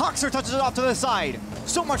 No! Hoxer touches it off to the side.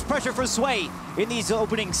 So much pressure for Sway in these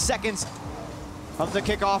opening seconds of the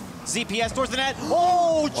kickoff. ZPS towards the net.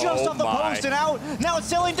 Oh, just off the my. post and out. Now it's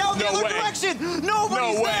sailing down the other direction.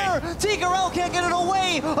 Nobody's there. TKRL can't get it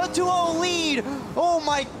away. A 2-0 lead. Oh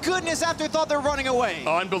my goodness, Afterthought, they're running away.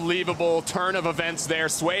 Unbelievable turn of events there.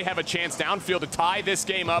 Sway have a chance downfield to tie this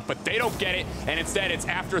game up, but they don't get it. And instead, it's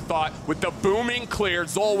Afterthought with the booming clear.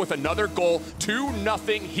 Zol with another goal.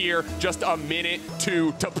 2-0 here. Just a minute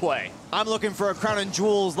 2 to play. I'm looking for a Crown and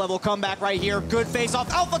Jewels level comeback right here. Good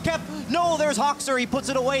face-off. Alpha Kep. No, there's Hoxer. He puts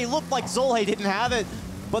it away. Looked like Zolhe didn't have it,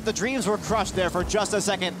 but the dreams were crushed there for just a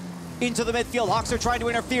second. Into the midfield. Hoxer trying to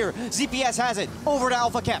interfere. ZPS has it. Over to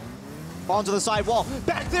Alpha Kep. Onto the side wall.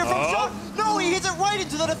 Back there from Shock. No, he hits it right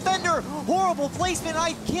into the defender. Horrible placement.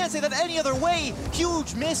 I can't say that any other way.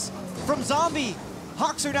 Huge miss from Zombie.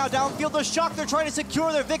 Hoxer now downfield. The Shock, they're trying to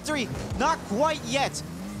secure their victory. Not quite yet.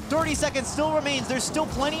 30 seconds still remains. There's still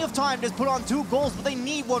plenty of time to put on 2 goals, but they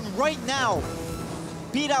need one right now.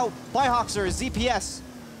 Beat out by Hoxer. ZPS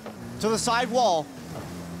to the side wall.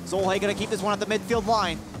 Zolhe gonna keep this one at the midfield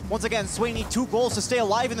line. Once again, Sway need 2 goals to stay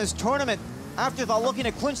alive in this tournament. Afterthought looking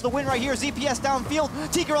to clinch the win right here. ZPS downfield.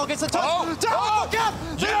 TKRL gets a touch.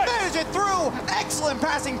 They manage it through. Excellent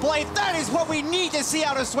passing play. That is what we need to see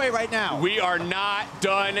out of Sway right now. We are not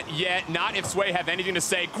done yet. Not if Sway have anything to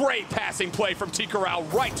say. Great passing play from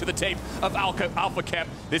TKRL right to the tape of Alpha Kep.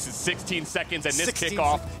 This is 16 seconds, and this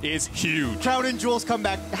kickoff is huge. Crown and Jewels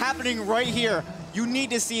comeback happening right here. You need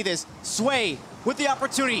to see this. Sway with the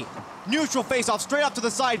opportunity. Neutral face-off straight up to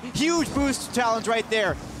the side. Huge boost challenge right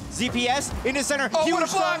there. ZPS into center.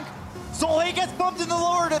 Huge block. Zolhe gets bumped in the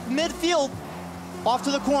lower to midfield. Off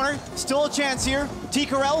to the corner. Still a chance here.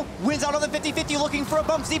 TKRL wins out on the 50-50 looking for a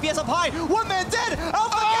bump. ZPS up high. One man dead.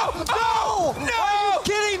 No! Are you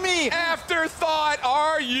kidding me? Afterthought,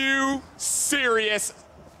 are you serious?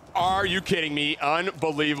 Are you kidding me?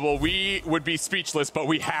 Unbelievable. We would be speechless, but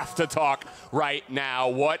we have to talk right now.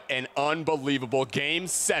 What an unbelievable Game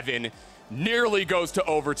 7. Nearly goes to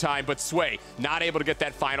overtime, but Sway not able to get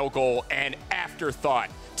that final goal, and Afterthought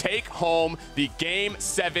take home the Game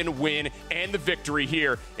 7 win and the victory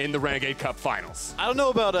here in the Renegade Cup Finals. I don't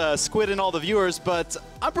know about Squid and all the viewers, but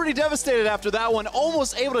I'm pretty devastated after that one.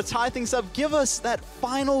 Almost able to tie things up, give us that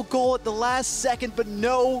final goal at the last second, but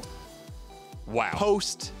no. Wow.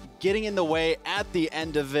 Post getting in the way at the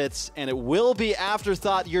end of it, and it will be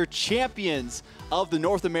Afterthought, your champions of the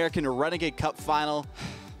North American Renegade Cup Final.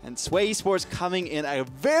 And Sway eSports coming in a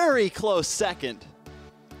very close second.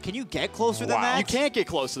 Can you get closer than that? You can't get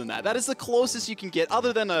closer than that. That is the closest you can get,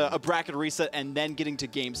 other than a bracket reset and then getting to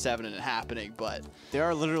Game 7 and it happening, but... There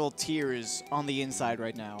are literal tears on the inside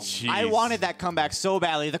right now. Jeez. I wanted that comeback so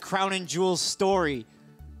badly. The Crown and Jewels story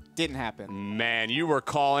didn't happen. Man, you were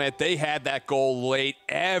calling it. They had that goal late.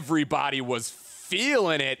 Everybody was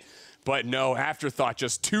feeling it. But no, Afterthought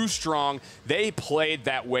just too strong. They played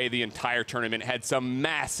that way the entire tournament, had some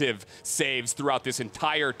massive saves throughout this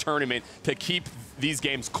entire tournament to keep these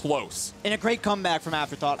games close. And a great comeback from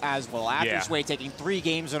Afterthought as well. After Sway taking 3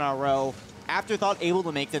 games in a row, Afterthought able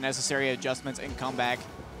to make the necessary adjustments and comeback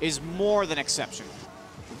is more than exceptional.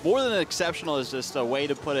 More than exceptional is just a way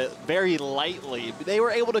to put it very lightly. They were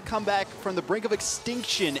able to come back from the brink of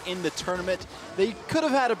extinction in the tournament. They could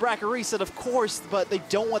have had a bracket reset, of course, but they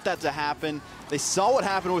don't want that to happen. They saw what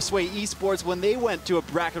happened with Sway eSports when they went to a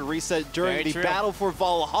bracket reset during the Battle for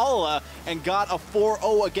Valhalla and got a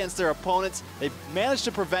 4-0 against their opponents. They managed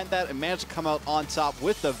to prevent that and managed to come out on top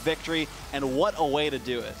with the victory, and what a way to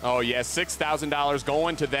do it. Oh, yes, $6,000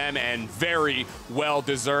 going to them, and very well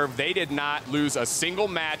deserved. They did not lose a single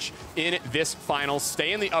match in this finals.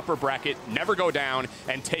 Stay in the upper bracket, never go down,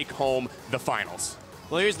 and take home the finals.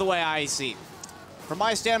 Well, here's the way I see. From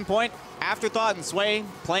my standpoint, Afterthought and Sway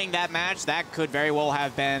playing that match, that could very well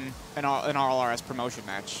have been an RLRS promotion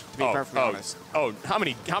match, to be perfectly honest. How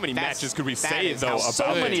many matches could we say, though, about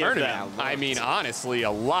the tournament? I mean, honestly,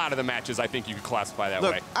 a lot of the matches I think you could classify that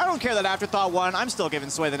way. I don't care that Afterthought won. I'm still giving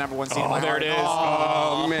Sway the #1 seed in my there heart. it is.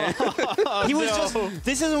 Oh, man. He was just,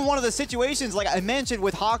 this isn't one of the situations, like I mentioned,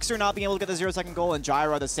 with Hoxer not being able to get the 0-second goal and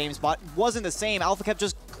Gyro at the same spot. Wasn't the same. Alpha Kep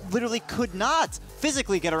just literally could not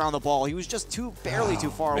physically get around the ball. He was just barely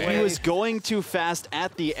too far away. He was going too fast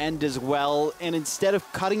at the end as well, and instead of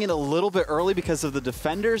cutting it a little bit early because of the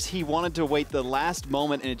defenders, he wanted to wait the last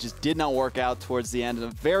moment, and it just did not work out towards the end.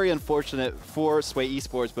 And very unfortunate for Sway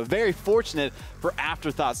eSports, but very fortunate for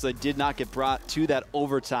Afterthought, so they did not get brought to that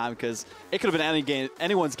overtime, because it could have been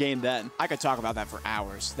anyone's game then. I could talk about that for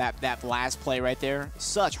hours. That last play right there,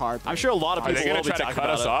 such hard play. I'm sure a lot of people will be talking about it. Are they going to try to cut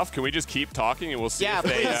us off? Can we just keep talking and we'll see if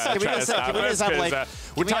they try to stop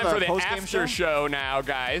us? We're time for the after show now,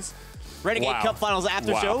 guys. Renegade Cup Finals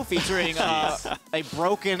after show featuring a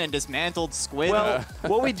broken and dismantled squid. Well,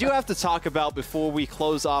 what we do have to talk about before we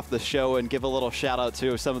close off the show and give a little shout out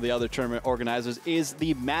to some of the other tournament organizers is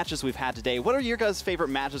the matches we've had today. What are your guys' favorite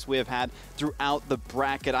matches we have had throughout the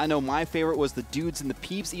bracket? I know my favorite was the dudes and the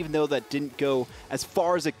peeps, even though that didn't go as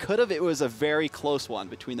far as it could have. It was a very close one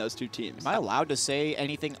between those two teams. Am I allowed to say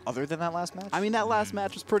anything other than that last match? I mean, that last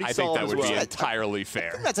match was pretty solid I think that would as well. be entirely fair.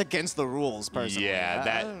 I think that's against the rules, personally.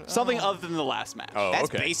 Yeah, something other than the last match. Oh, that's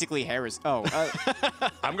okay. basically Harris. Oh,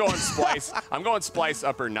 I'm going Splice. I'm going Splice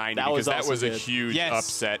upper 90 because that was a huge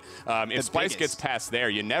upset. If Splice gets past there,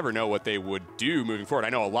 you never know what they would do moving forward. I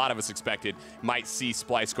know a lot of us expected might see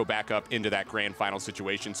Splice go back up into that grand final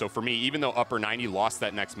situation. So for me, even though upper 90 lost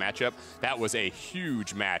that next matchup, that was a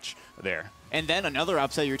huge match there. And then another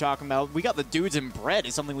upset you're talking about, we got the dudes in bread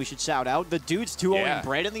is something we should shout out. The dudes 2-0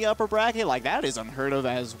 bread in the upper bracket, like that is unheard of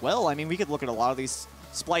as well. I mean, we could look at a lot of these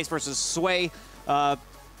Splice versus Sway.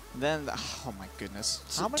 Then, oh my goodness.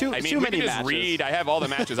 Too many matches. Read. I have all the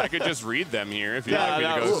matches. I could just read them here if you want me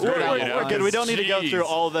to go through. We're good. We don't need to go through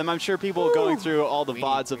all of them. I'm sure people are going through all the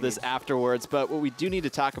VODs of this afterwards. But what we do need to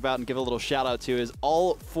talk about and give a little shout out to is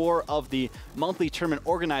all 4 of the monthly tournament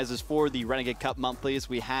organizers for the Renegade Cup monthlies.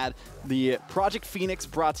 We had the Project Phoenix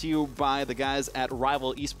brought to you by the guys at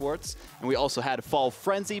Rival Esports. And we also had Fall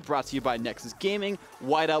Frenzy brought to you by Nexus Gaming,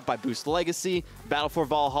 Whiteout by Boost Legacy, Battle for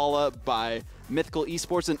Valhalla by Mythical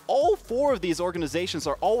Esports, and all 4 of these organizations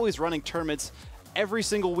are always running tournaments every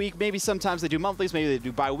single week. Maybe sometimes they do monthlies, maybe they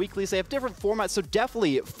do bi-weeklies. They have different formats, so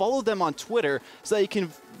definitely follow them on Twitter so that you can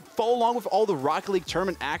follow along with all the Rocket League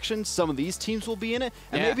tournament action. Some of these teams will be in it,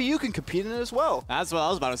 and maybe you can compete in it as well. That's what I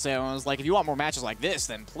was about to say. I was like, if you want more matches like this,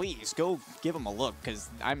 then please go give them a look, because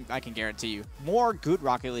I can guarantee you, more good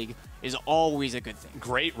Rocket League is always a good thing.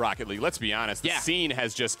 Great Rocket League. Let's be honest. The scene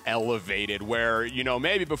has just elevated where, you know,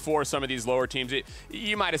 maybe before some of these lower teams,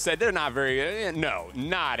 you might have said they're not very, no,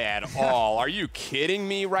 not at all. Are you kidding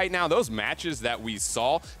me right now? Those matches that we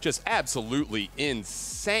saw, just absolutely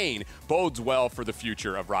insane. Bodes well for the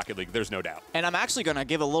future of Rocket League. There's no doubt. And I'm actually going to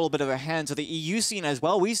give a little bit of a hand to the EU scene as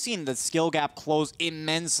well. We've seen the skill gap close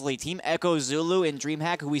immensely. Team Echo Zulu and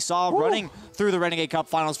DreamHack, who we saw running through the Renegade Cup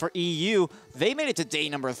Finals for EU, they made it to day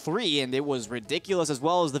number 3, and it was ridiculous, as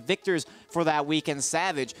well as the victors for that weekend.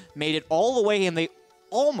 Savage made it all the way, and they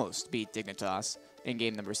almost beat Dignitas in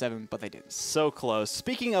game number 7, but they didn't. So close.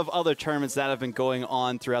 Speaking of other tournaments that have been going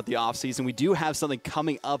on throughout the offseason, we do have something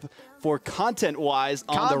coming up for content-wise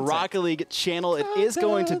on the Rocket League channel. It is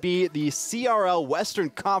going to be the CRL Western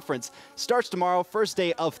Conference. Starts tomorrow, first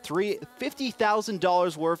day of 3,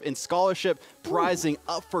 $50,000 worth in scholarship prizing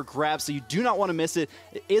up for grabs, so you do not want to miss it.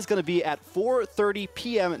 It is going to be at 4:30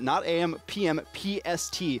 p.m., not a.m., p.m.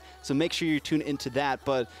 PST, so make sure you tune into that.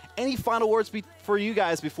 But any final words for you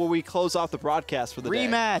guys before we close off the broadcast for the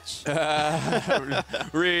Rematch.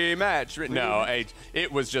 Rematch. No,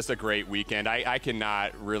 it was just a great weekend. I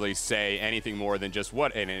cannot really say anything more than just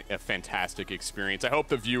what a fantastic experience. I hope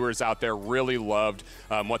the viewers out there really loved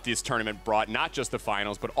what this tournament brought, not just the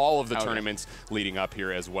finals, but all of the tournaments leading up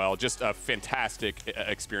here as well. Just a fantastic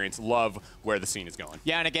experience. Love where the scene is going.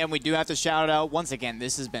 Yeah, and again, we do have to shout out, once again,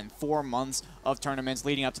 this has been 4 months of tournaments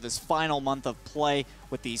leading up to this final month of play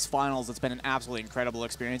with these finals. It's been an absolutely incredible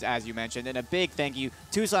experience, as you mentioned, and a big thank you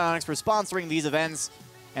to Psyonix for sponsoring these events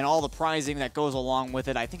and all the prizing that goes along with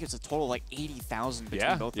it. I think it's a total of like 80,000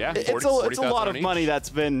 between both. Yeah, it's a lot of money that's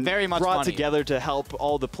been brought together to help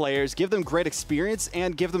all the players, give them great experience,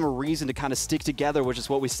 and give them a reason to kind of stick together, which is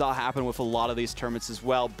what we saw happen with a lot of these tournaments as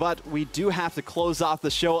well. But we do have to close off the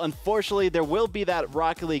show. Unfortunately, there will be that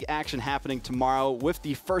Rocket League action happening tomorrow with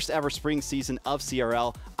the first ever spring season of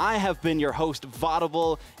CRL. I have been your host,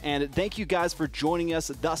 Vaudible, and thank you guys for joining us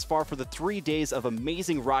thus far for the 3 days of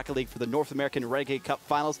amazing Rocket League for the North American Renegade Cup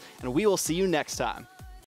Finals, and we will see you next time.